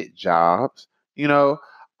can't get jobs, you know,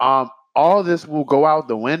 all this will go out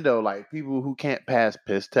the window. Like people who can't pass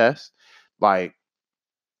piss tests, like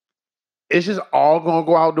it's just all gonna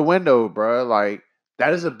go out the window, bro. Like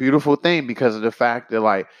that is a beautiful thing because of the fact that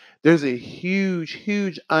like there's a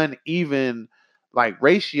huge uneven like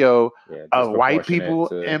ratio yeah. of white disproportionate people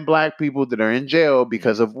to- and black people that are in jail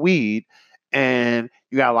because of weed. And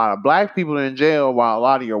you got a lot of black people in jail while a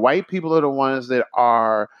lot of your white people are the ones that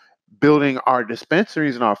are building our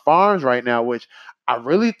dispensaries and our farms right now, which I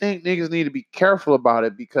really think niggas need to be careful about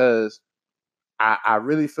it because I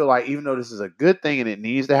really feel like even though this is a good thing and it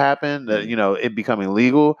needs to happen, that you know, it becoming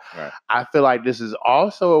legal, Right. I feel like this is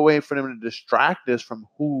also a way for them to distract us from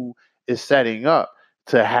who is setting up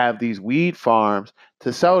to have these weed farms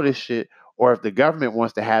to sell this shit, or if the government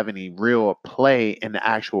wants to have any real play in the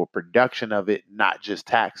actual production of it, not just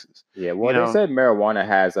taxes. Yeah, well, You know? they said marijuana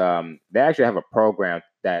has they actually have a program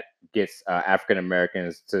that gets African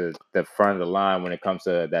Americans to the front of the line when it comes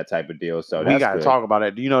to that type of deal. So We that's got to good. talk about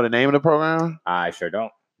it. Do you know the name of the program? I sure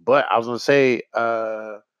don't. But I was going to say,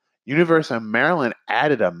 University of Maryland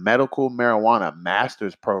added a medical marijuana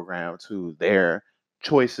master's program to their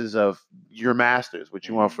choices of your masters, what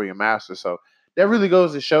you want for your master. So that really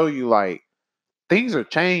goes to show you, like, things are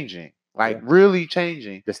changing, like Yeah. really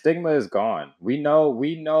changing. The stigma is gone. We know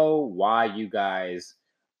why you guys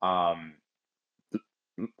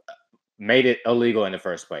made it illegal in the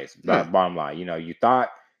first place. Yeah. Bottom line, you know, you thought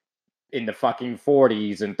in the fucking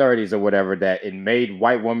 40s and 30s or whatever that it made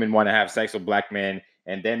white women want to have sex with black men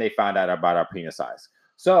and then they found out about our penis size.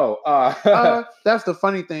 So that's the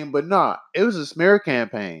funny thing, but nah, it was a smear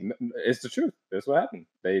campaign. it's the truth. That's what happened.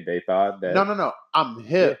 They thought that No. I'm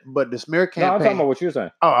hip, but the smear campaign. No, I'm talking about what you're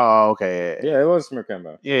saying. Oh, okay. Yeah, it was a smear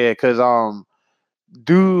campaign. Yeah, because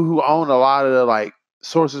dude who owned a lot of the like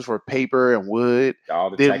sources for paper and wood,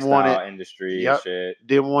 all the didn't want textile industry and shit.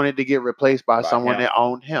 Didn't want it to get replaced by someone hemp. that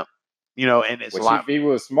owned hemp. You know, and it's Which a lot. If he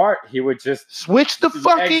was smart, he would just switch the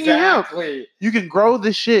fucking hemp. Exactly. You can grow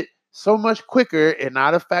the shit so much quicker and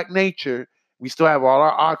not affect nature. We still have all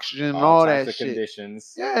our oxygen and all types that of shit.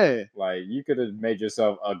 Conditions. Yeah. Like you could have made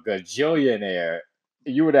yourself a gajillionaire.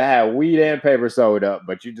 You would have had weed and paper sold up,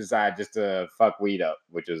 but you decided just to fuck weed up,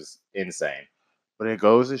 which is insane. But it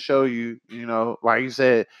goes to show you, you know, like you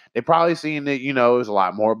said, they probably seen that, you know, there's a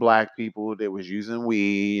lot more black people that was using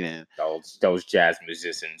weed and those jazz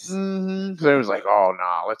musicians. So it was like, oh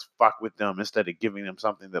nah, let's fuck with them instead of giving them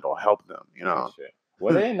something that'll help them, you know.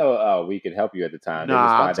 Well, they didn't know we could help you at the time.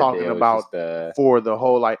 Nah, I'm talking about for the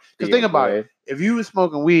whole like. Because think about it, if you was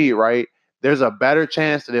smoking weed, right? There's a better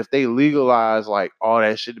chance that if they legalize like all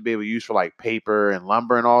that shit to be able to use for like paper and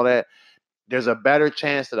lumber and all that, there's a better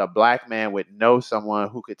chance that a black man would know someone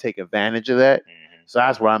who could take advantage of that. Mm-hmm. So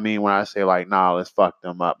that's what I mean when I say like, nah, let's fuck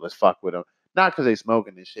them up. Let's fuck with them. Not because they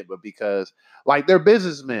smoking this shit, but because like they're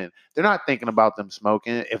businessmen. They're not thinking about them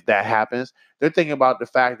smoking if that happens. They're thinking about the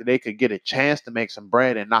fact that they could get a chance to make some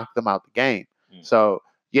bread and knock them out the game. Mm-hmm. So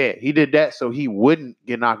yeah, he did that so he wouldn't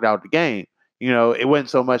get knocked out the game. You know, it wasn't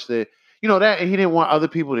so much that, you know, that he didn't want other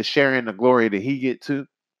people to share in the glory that he get to.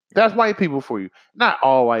 That's white people for you. Not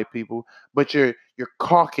all white people, but your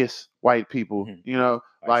caucus white people, you know,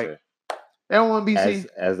 like they don't want to be seen.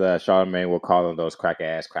 As Charlamagne will call them, those crack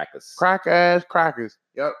ass crackers. Crack ass crackers.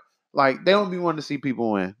 Yep. Like they don't be wanting to see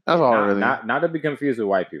people win. That's all really. Not to be confused with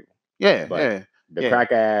white people. Yeah, but the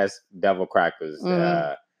crack ass devil crackers,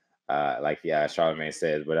 like Charlamagne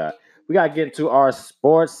says. But we gotta get into our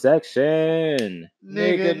sports section.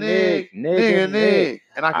 Nigga Nick.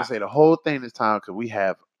 And I can say the whole thing this time because we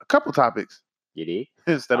have a couple topics. You did?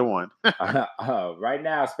 Instead of one. Right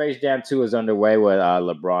now, Space Jam 2 is underway with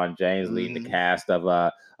LeBron James leading the cast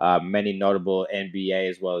of many notable NBA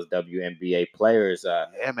as well as WNBA players.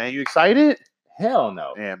 Yeah, man, you excited? Hell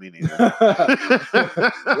no. Yeah, me neither.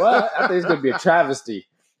 Well, I think it's gonna be a travesty,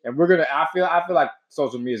 and we're gonna. I feel like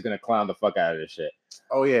social media is gonna clown the fuck out of this shit.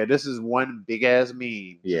 Oh yeah, this is one big ass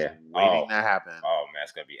meme. Yeah, waiting to happen. Oh man,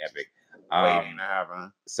 it's gonna be epic. Waiting to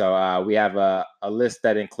happen. So we have a list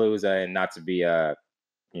that includes, and not to be the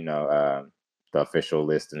official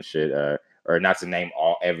list and shit, or not to name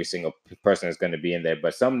every single person that's going to be in there,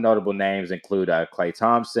 but some notable names include Klay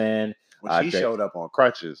Thompson. Which he showed up on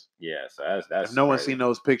crutches. Yeah, so that's if no one's seen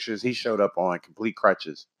those pictures, he showed up on complete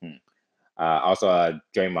crutches. Also,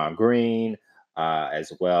 Draymond Green,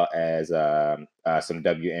 as well as some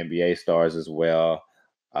WNBA stars as well.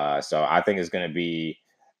 So I think it's going to be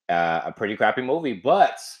a pretty crappy movie,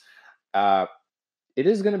 but it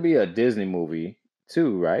is going to be a Disney movie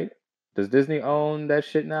too, right? Does Disney own that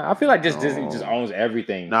shit now? I feel like Disney just owns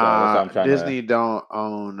everything. Nah, so that's what I'm trying Disney don't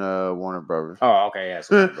own Warner Brothers. Oh, okay, yeah,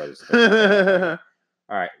 so Warner Brothers. Okay.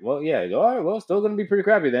 All right, well, yeah, all right, well, still gonna be pretty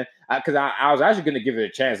crappy then, because I was actually gonna give it a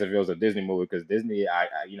chance if it was a Disney movie, because Disney, I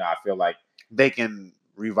feel like they can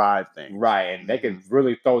revive things, right, and they can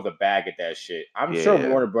really throw the bag at that shit. I'm sure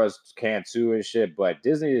Warner Bros. Can too and shit, but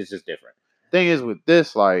Disney is just different. Thing is with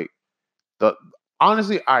this, like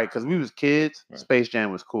honestly, all right, because we was kids, right. Space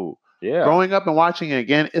Jam was cool. Yeah, growing up and watching it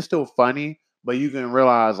again, it's still funny, but you can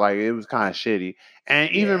realize like it was kind of shitty. And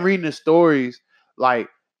even reading the stories, like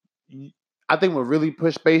I think what really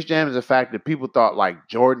pushed Space Jam is the fact that people thought like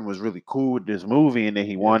Jordan was really cool with this movie and that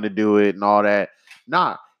he wanted to do it and all that.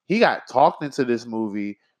 Nah, he got talked into this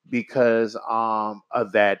movie because of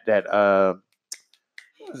that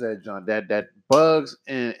what was that, John? That Bugs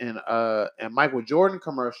and Michael Jordan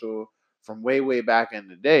commercial from way back in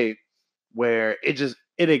the day, where it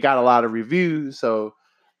had got a lot of reviews. So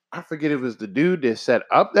I forget if it was the dude that set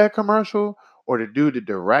up that commercial or the dude that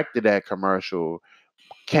directed that commercial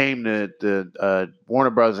came to the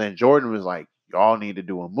Warner Brothers and Jordan was like, y'all need to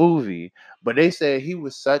do a movie. But they said he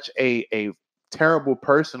was such a terrible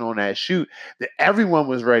person on that shoot that everyone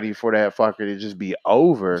was ready for that fucker to just be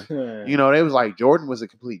over. You know, they was like, Jordan was a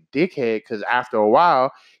complete dickhead because after a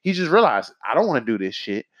while, he just realized, I don't want to do this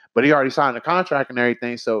shit. But he already signed a contract and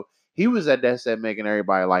everything. So he was at that set making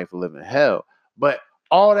everybody's life a living hell. But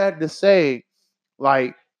all that to say,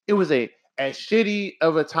 like, it was as shitty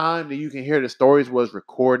of a time that you can hear the stories was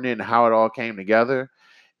recording it and how it all came together.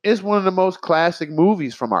 It's one of the most classic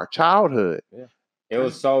movies from our childhood. Yeah. It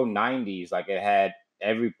was so 90s. Like, it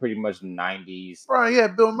pretty much 90s Bro, yeah,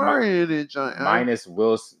 Bill Murray in it, John. minus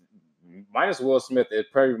Will Smith.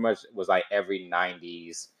 It pretty much was like every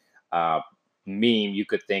 90s meme you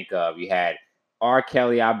could think of. You had R.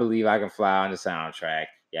 Kelly, I Believe I Can Fly on the soundtrack.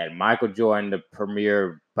 You had Michael Jordan, the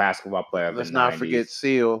premier basketball player of Let's the not 90s. forget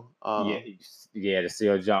Seal. Yeah, the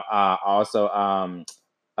Seal jump. Also,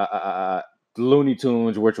 Looney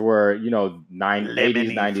Tunes, which were 80s,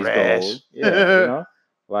 Lemony 90s Fresh. gold. Yeah,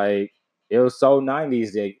 like it was so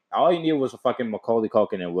 90s that all you needed was a fucking Macaulay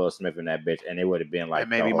Culkin and Will Smith in that bitch, and it would have been like and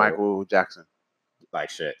maybe the whole, Michael Jackson. like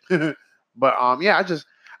shit. But yeah,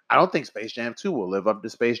 I don't think Space Jam 2 will live up to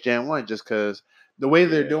Space Jam 1 just because the way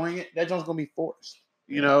they're doing it, that joint's gonna be forced.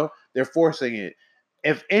 You know, they're forcing it.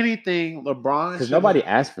 If anything, LeBron, because nobody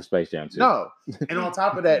asked for Space Jam 2. No, and on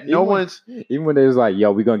top of that, no one's even when they was like,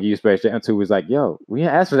 "Yo, we're gonna give you Space Jam 2," was like, "Yo, we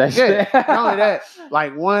didn't ask for that shit." Not only that,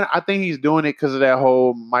 like one, I think he's doing it because of that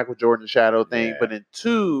whole Michael Jordan shadow thing. Yeah. But then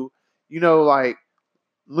two, like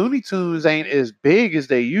Looney Tunes ain't as big as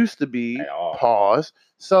they used to be. At all. Pause.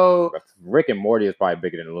 So Rick and Morty is probably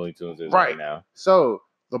bigger than Looney Tunes is right now. So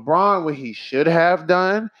LeBron, what he should have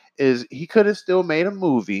done is he could have still made a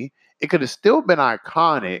movie. It could have still been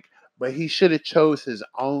iconic, but he should have chose his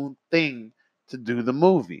own thing to do the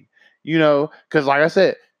movie. Because like I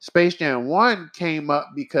said, Space Jam 1 came up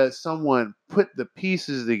because someone put the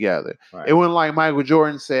pieces together. Right. It wasn't like Michael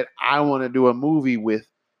Jordan said, I want to do a movie with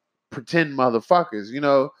pretend motherfuckers,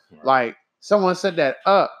 Right. like someone set that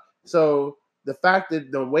up. So the fact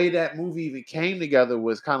that the way that movie even came together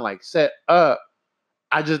was kind of like set up,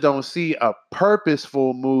 I just don't see a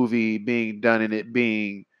purposeful movie being done and it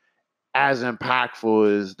being as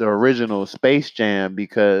impactful as the original Space Jam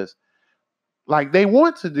because like they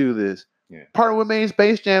want to do this. Yeah. Part of what made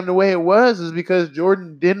Space Jam the way it was is because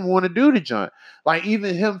Jordan didn't want to do the joint. Like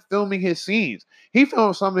even him filming his scenes, he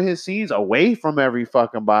filmed some of his scenes away from every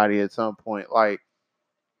fucking body at some point. Like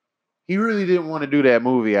he really didn't want to do that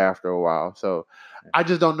movie after a while. So I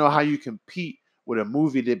just don't know how you compete with a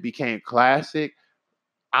movie that became classic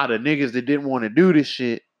out of niggas that didn't want to do this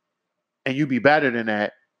shit and you be better than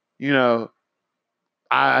that.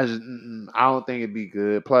 I don't think it'd be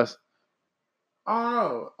good. Plus, I don't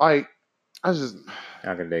know. Like, I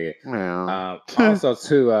can dig it. Yeah. Also,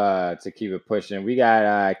 to keep it pushing, we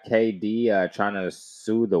got KD trying to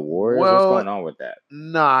sue the Warriors. Well, what's going on with that?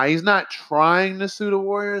 Nah, he's not trying to sue the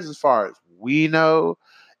Warriors. As far as we know,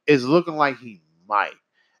 it's looking like he might,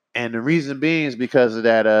 and the reason being is because of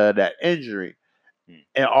that injury.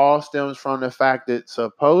 It all stems from the fact that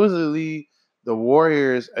supposedly the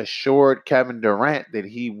Warriors assured Kevin Durant that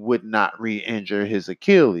he would not re-injure his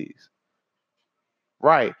Achilles.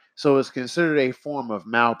 Right. So it's considered a form of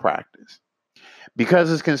malpractice.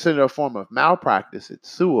 Because it's considered a form of malpractice, it's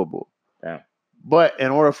suable. Yeah. But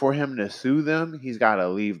in order for him to sue them, he's got to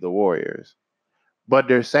leave the Warriors. But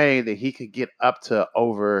they're saying that he could get up to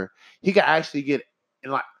he could actually get,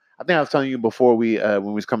 like, I think I was telling you before when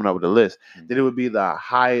we was coming up with the list, that it would be the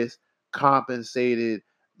highest compensated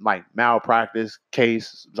like malpractice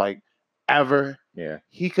case like ever. Yeah.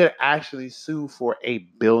 He could actually sue for $1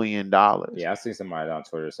 billion. Yeah, I see somebody on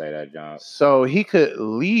Twitter say that, John. So he could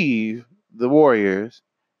leave the Warriors,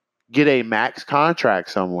 get a max contract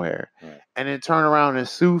somewhere, and then turn around and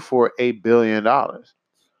sue for $1 billion.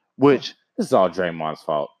 Which this is all Draymond's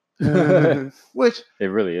fault. Which it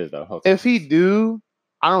really is though. If he do,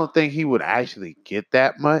 I don't think he would actually get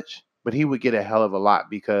that much, but he would get a hell of a lot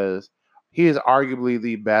because he is arguably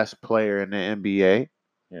the best player in the NBA.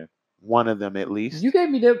 Yeah. One of them at least. You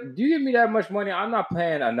give me that much money, I'm not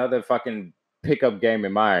playing another fucking pickup game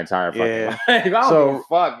in my entire fucking life. I don't give a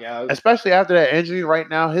fuck, yo. Especially after that injury right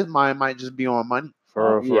now, his mind might just be on money.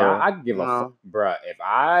 I give a fuck. Bruh, if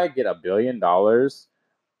I get $1 billion,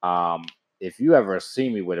 if you ever see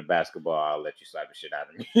me with a basketball, I'll let you slap the shit out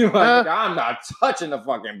of me. Like, I'm not touching the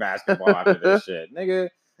fucking basketball after this shit. Nigga,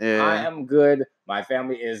 I am good. My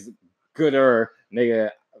family is gooder. Nigga,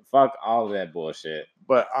 fuck all of that bullshit.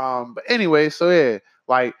 But anyway, so yeah,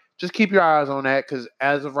 like just keep your eyes on that because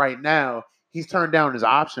as of right now, he's turned down his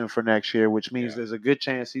option for next year, which means there's a good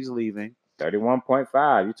chance he's leaving.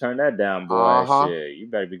 31.5. You turn that down, boy. Shit, you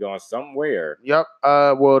better be going somewhere. Yep.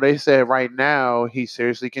 Well, they said right now he's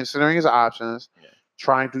seriously considering his options,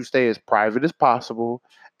 trying to stay as private as possible.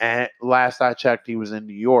 And last I checked, he was in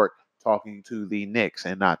New York talking to the Knicks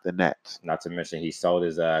and not the Nets. Not to mention he sold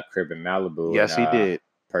his crib in Malibu. Yes, he did.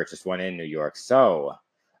 Purchased one in New York. So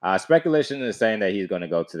speculation is saying that he's going to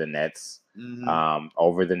go to the Nets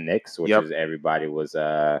over the Knicks, which is everybody was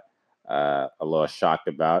a little shocked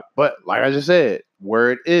about. But like I just said,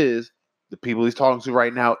 where it is, the people he's talking to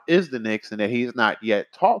right now is the Knicks, and that he's not yet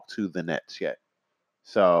talked to the Nets yet.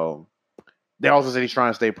 So they also said he's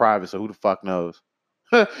trying to stay private. So who the fuck knows?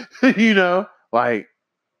 You know, like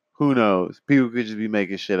who knows? People could just be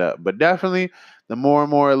making shit up. But definitely, the more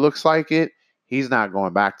and more it looks like it, he's not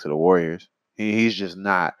going back to the Warriors. He's just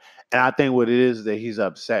not. And I think what it is that he's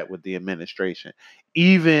upset with the administration,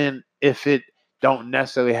 even if it don't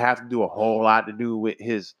necessarily have to do a whole lot to do with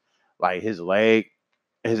his leg,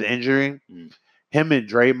 his injury. Mm. Him and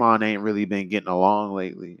Draymond ain't really been getting along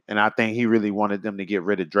lately, and I think he really wanted them to get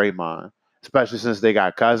rid of Draymond, especially since they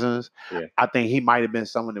got Cousins. Yeah. I think he might have been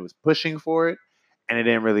someone that was pushing for it, and it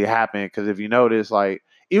didn't really happen because if you notice, like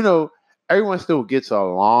even though everyone still gets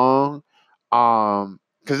along,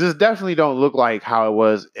 because this definitely don't look like how it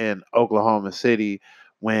was in Oklahoma City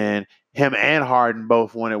when him and Harden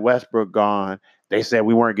both wanted Westbrook gone. They said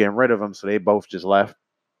we weren't getting rid of him, so they both just left.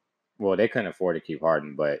 Well, they couldn't afford to keep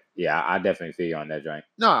Harden, but yeah, I definitely feel you on that joint.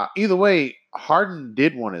 Nah, either way, Harden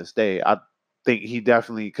did want to stay. I think he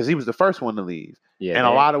definitely, because he was the first one to leave. Yeah, And a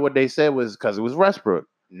lot of what they said was because it was Westbrook.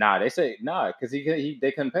 Nah, they say because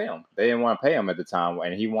they couldn't pay him. They didn't want to pay him at the time,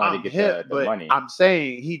 and he wanted to get the money. I'm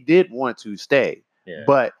saying he did want to stay. Yeah.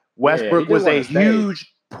 But Westbrook he was did a wanna stay.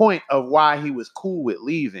 huge point of why he was cool with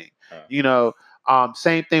leaving. You know,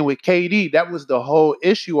 same thing with KD. That was the whole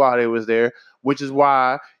issue while they was there, which is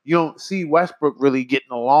why you don't see Westbrook really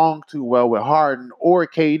getting along too well with Harden or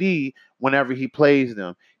KD whenever he plays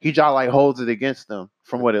them. He just like holds it against them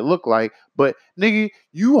from what it looked like. But nigga,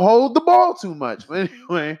 you hold the ball too much. But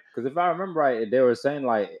anyway, because if I remember right, they were saying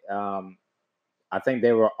like I think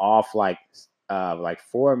they were off like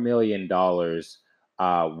 $4 million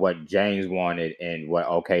what James wanted and what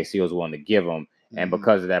OKC was willing to give him. And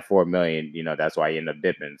because of that $4 million, you know, that's why he ended up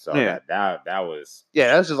dipping. So that was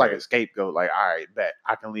that's just like a scapegoat. Like, all right, bet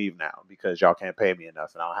I can leave now because y'all can't pay me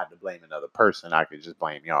enough, and I don't have to blame another person. I could just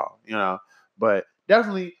blame y'all, you know. But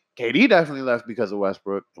definitely, KD definitely left because of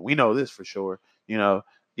Westbrook. And we know this for sure. You know,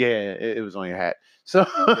 it was on your hat. So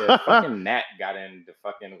fucking Nat got in the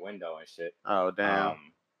fucking window and shit. Oh damn.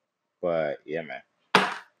 But yeah, man.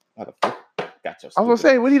 What the fuck? Got your. I was gonna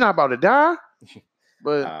say, what, he not about to die?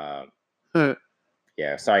 But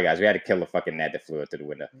yeah, sorry guys, we had to kill a fucking gnat that flew out through the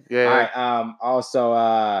window. Yeah. All right. Also,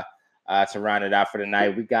 to round it out for the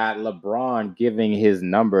night, we got LeBron giving his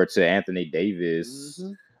number to Anthony Davis,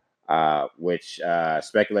 which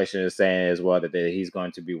speculation is saying as well that he's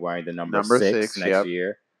going to be wearing the number 6 next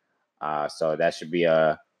year. So that should be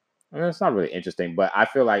it's not really interesting, but I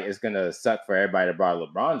feel like it's gonna suck for everybody that bought a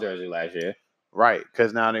LeBron jersey last year, right?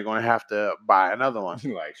 Because now they're gonna have to buy another one.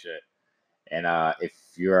 Like shit. And if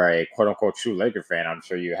you're a quote unquote true Laker fan, I'm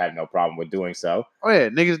sure you had no problem with doing so. Oh yeah,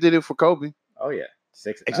 niggas did it for Kobe. Oh yeah,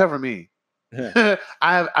 6 except for me.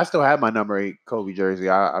 I still have my number 8 Kobe jersey.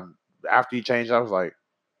 I after he changed, I was like,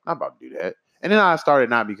 I'm about to do that. And then I started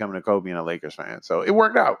not becoming a Kobe and a Lakers fan, so it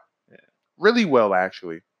worked out really well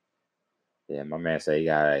actually. Yeah, my man said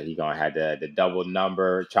he gonna have the double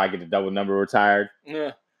number. Try to get the double number retired.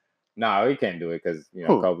 Yeah, no, he can't do it because you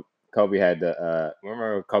know Kobe had the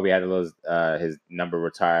remember Kobe had his number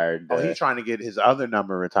retired. He's trying to get his other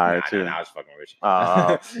number retired too. I was fucking with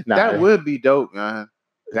you. That would be dope, man.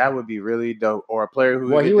 That would be really dope. Or a player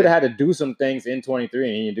who he would have had to do some things in 23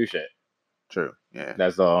 and he didn't do shit. True. Yeah.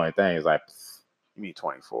 That's the only thing. It's like you mean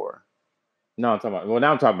 24. No, I'm talking about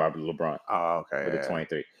now I'm talking about LeBron. Oh, okay. With the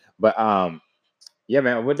 23. But yeah,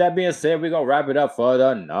 man. With that being said, we're gonna wrap it up for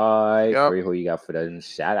the night. Yep. Free, who you got for the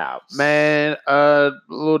shout outs? Man, a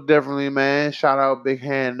little differently, man. Shout out Big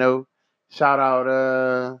Hand No. Shout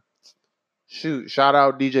out shout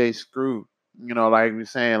out DJ Screw. You know, like we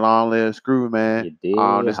saying, long live Screw, man. You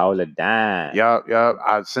did hold it down.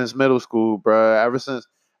 Yup. Since middle school, bro.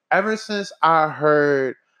 Ever since I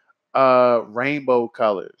heard Rainbow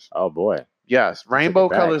Colors. Oh boy. Yes, Rainbow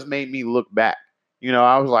Colors made me look back. You know,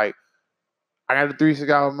 I was like, I got the 3 6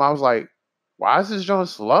 album. I was like, why is this joint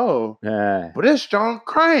slow? But it's strong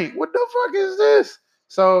crank. What the fuck is this?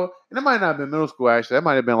 So, and it might not have been middle school, actually. That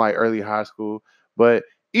might have been like early high school. But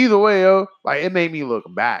either way, like it made me look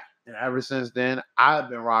back. And ever since then, I've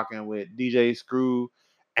been rocking with DJ Screw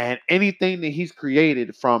and anything that he's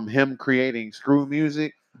created from him creating Screw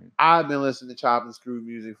music. I've been listening to Chop and Screw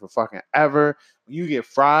music for fucking ever. When you get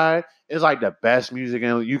fried, it's like the best music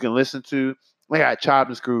you can listen to. They got Chop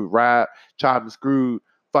and Screw rap, Chop and Screw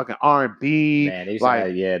fucking R&B. Man, they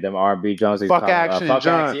like them R&B Jones. Fuck Action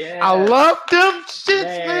John. Yeah. I love them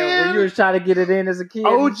shits, man. When you was trying to get it in as a kid.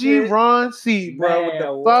 OG Ron C, bro, with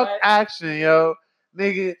the fuck action, yo.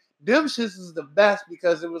 Nigga, them shits is the best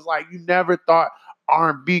because it was like you never thought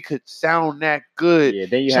R&B could sound that good. Yeah,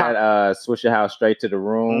 then you had Switch Your House Straight to the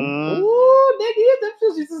Room. Ooh, nigga, them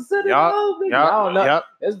shits used to sit Yup, old niggas. yup, I don't know. yup.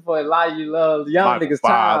 This boy a lot of you little young Michael niggas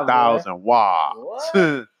time, boy. 5,000 watts.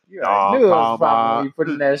 What? You already Dog knew it was probably mama. when you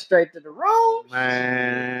putting that straight to the room.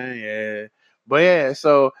 Man, yeah. But yeah,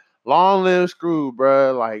 so long live Screw,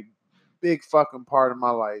 bro. Like, big fucking part of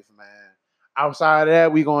my life, man. Outside of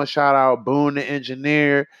that, we gonna shout out Boone the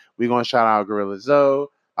engineer. We gonna shout out Gorilla Zoe.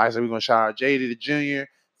 Like I said, we gonna shout out JD the Junior,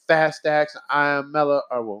 Fast Stacks, I am Mello.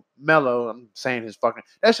 Or well, Mello. I'm saying his fucking.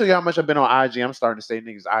 That show you how much I've been on IG. I'm starting to say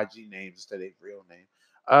niggas IG names instead of their real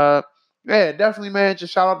name. Yeah, definitely, man.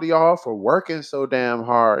 Just shout out to y'all for working so damn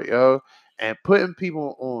hard, yo, and putting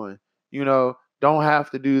people on. You know, don't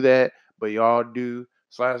have to do that, but y'all do.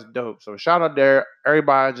 So that's dope. So shout out there,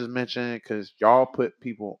 everybody I just mentioned, because y'all put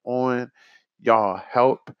people on, y'all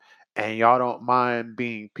help, and y'all don't mind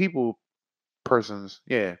being people persons.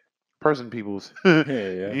 Yeah, person peoples.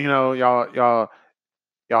 Yeah. You know, y'all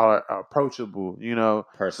are approachable. You know,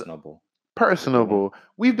 Personable. personable.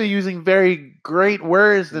 We've been using very great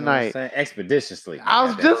words You know what I'm tonight. saying? Expeditiously. I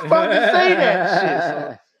was just about to say that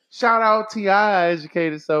shit. So shout out T.I.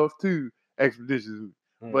 educated self too, expeditiously.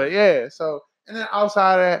 But yeah, so and then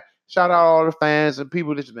outside of that, shout out all the fans and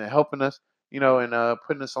people that's been helping us, you know, and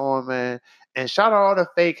putting us on, man. And shout out all the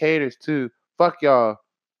fake haters too. Fuck y'all.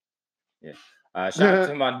 Shout out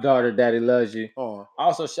to my daughter, Daddy loves you. Oh,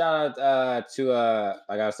 Also, shout out to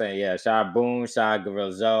like I was saying, yeah, shout out Boone, shout out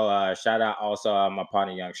Gorilla Zoe, shout out also my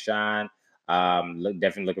partner Young Shine.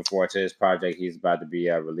 Definitely looking forward to his project he's about to be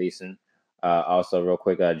releasing. Also, real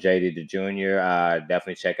quick, JD the Junior.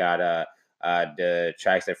 Definitely check out the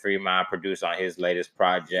tracks that Fremont produced on his latest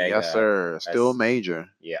project. yes, sir. Still major.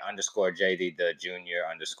 Yeah, _JD the Junior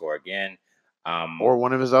 _ again. Or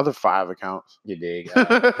one of his other 5 accounts. You dig? Check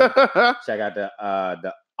out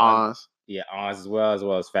the Ons. Yeah, Ons as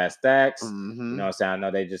well as Fast Stacks. Mhm. You know what I'm saying? I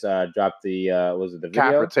know they just dropped the was it the video?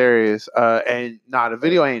 Cafeterias. And the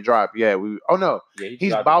video ain't dropped yet. Yeah, He's dropped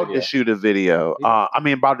the about video. to shoot a video.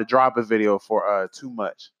 About to drop a video for Too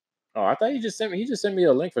Much. Oh, I thought he just sent me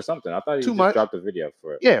a link for something. I thought he Too just Much? dropped a video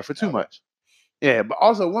for it. Yeah, for Too Okay. Much. Yeah, but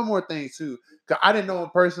also one more thing too. 'Cause I didn't know him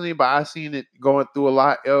personally, but I seen it going through a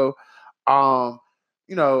lot, yo.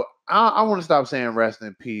 You know, I want to stop saying rest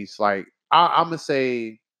in peace. Like I'm gonna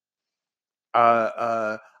say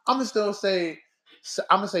I'm gonna still say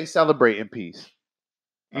I'm gonna say celebrate in peace.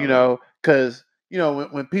 You Okay. know, because you know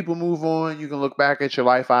when people move on, you can look back at your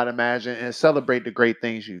life, I'd imagine, and celebrate the great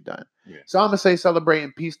things you've done. Yeah. So I'm gonna say celebrate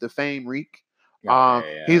in peace to Fame Reek. Oh,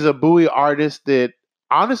 yeah. He's a Bowie artist that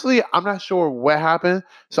honestly I'm not sure what happened,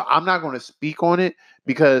 so I'm not going to speak on it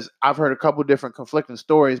because I've heard a couple different conflicting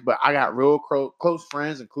stories. But I got real close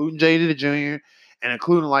friends, including JD the Junior, and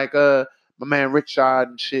including like my man Rich Shad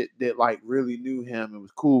and shit that like really knew him and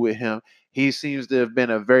was cool with him. He seems to have been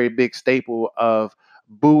a very big staple of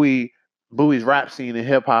Bowie's rap scene and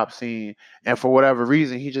hip hop scene, and for whatever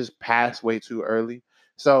reason, he just passed way too early.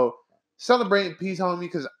 So celebrating peace, homie,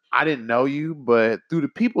 because I didn't know you, but through the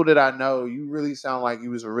people that I know, you really sound like you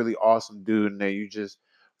was a really awesome dude, and that you just,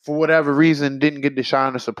 for whatever reason, didn't get the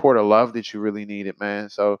shine, the support, or love that you really needed, man.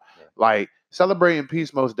 So, like, celebrating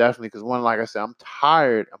peace most definitely, because one, like I said, I'm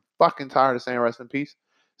fucking tired of saying rest in peace.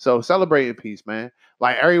 So celebrating peace, man.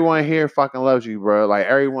 Like everyone here fucking loves you, bro. Like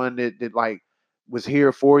everyone that like was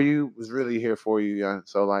here for you was really here for you, young.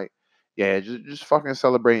 So like, yeah, just fucking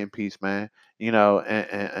celebrating peace, man. You know,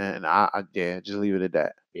 and I just leave it at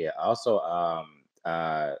that. Yeah. Also,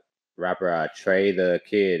 rapper Trey the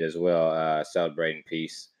Kid as well, celebrating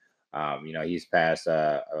peace. You know, he's passed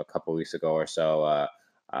a couple weeks ago or so.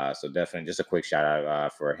 So definitely just a quick shout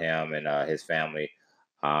out for him and his family.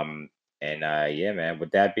 Yeah, man.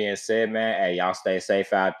 With that being said, man, hey, y'all stay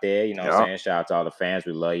safe out there. You know what I'm saying? Shout out to all the fans.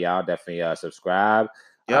 We love y'all. Definitely subscribe.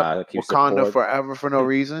 Yep. Keep Wakanda support. forever for no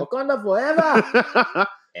reason. Wakanda forever.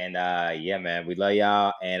 And yeah, man, we love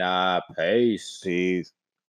y'all. And peace. Peace.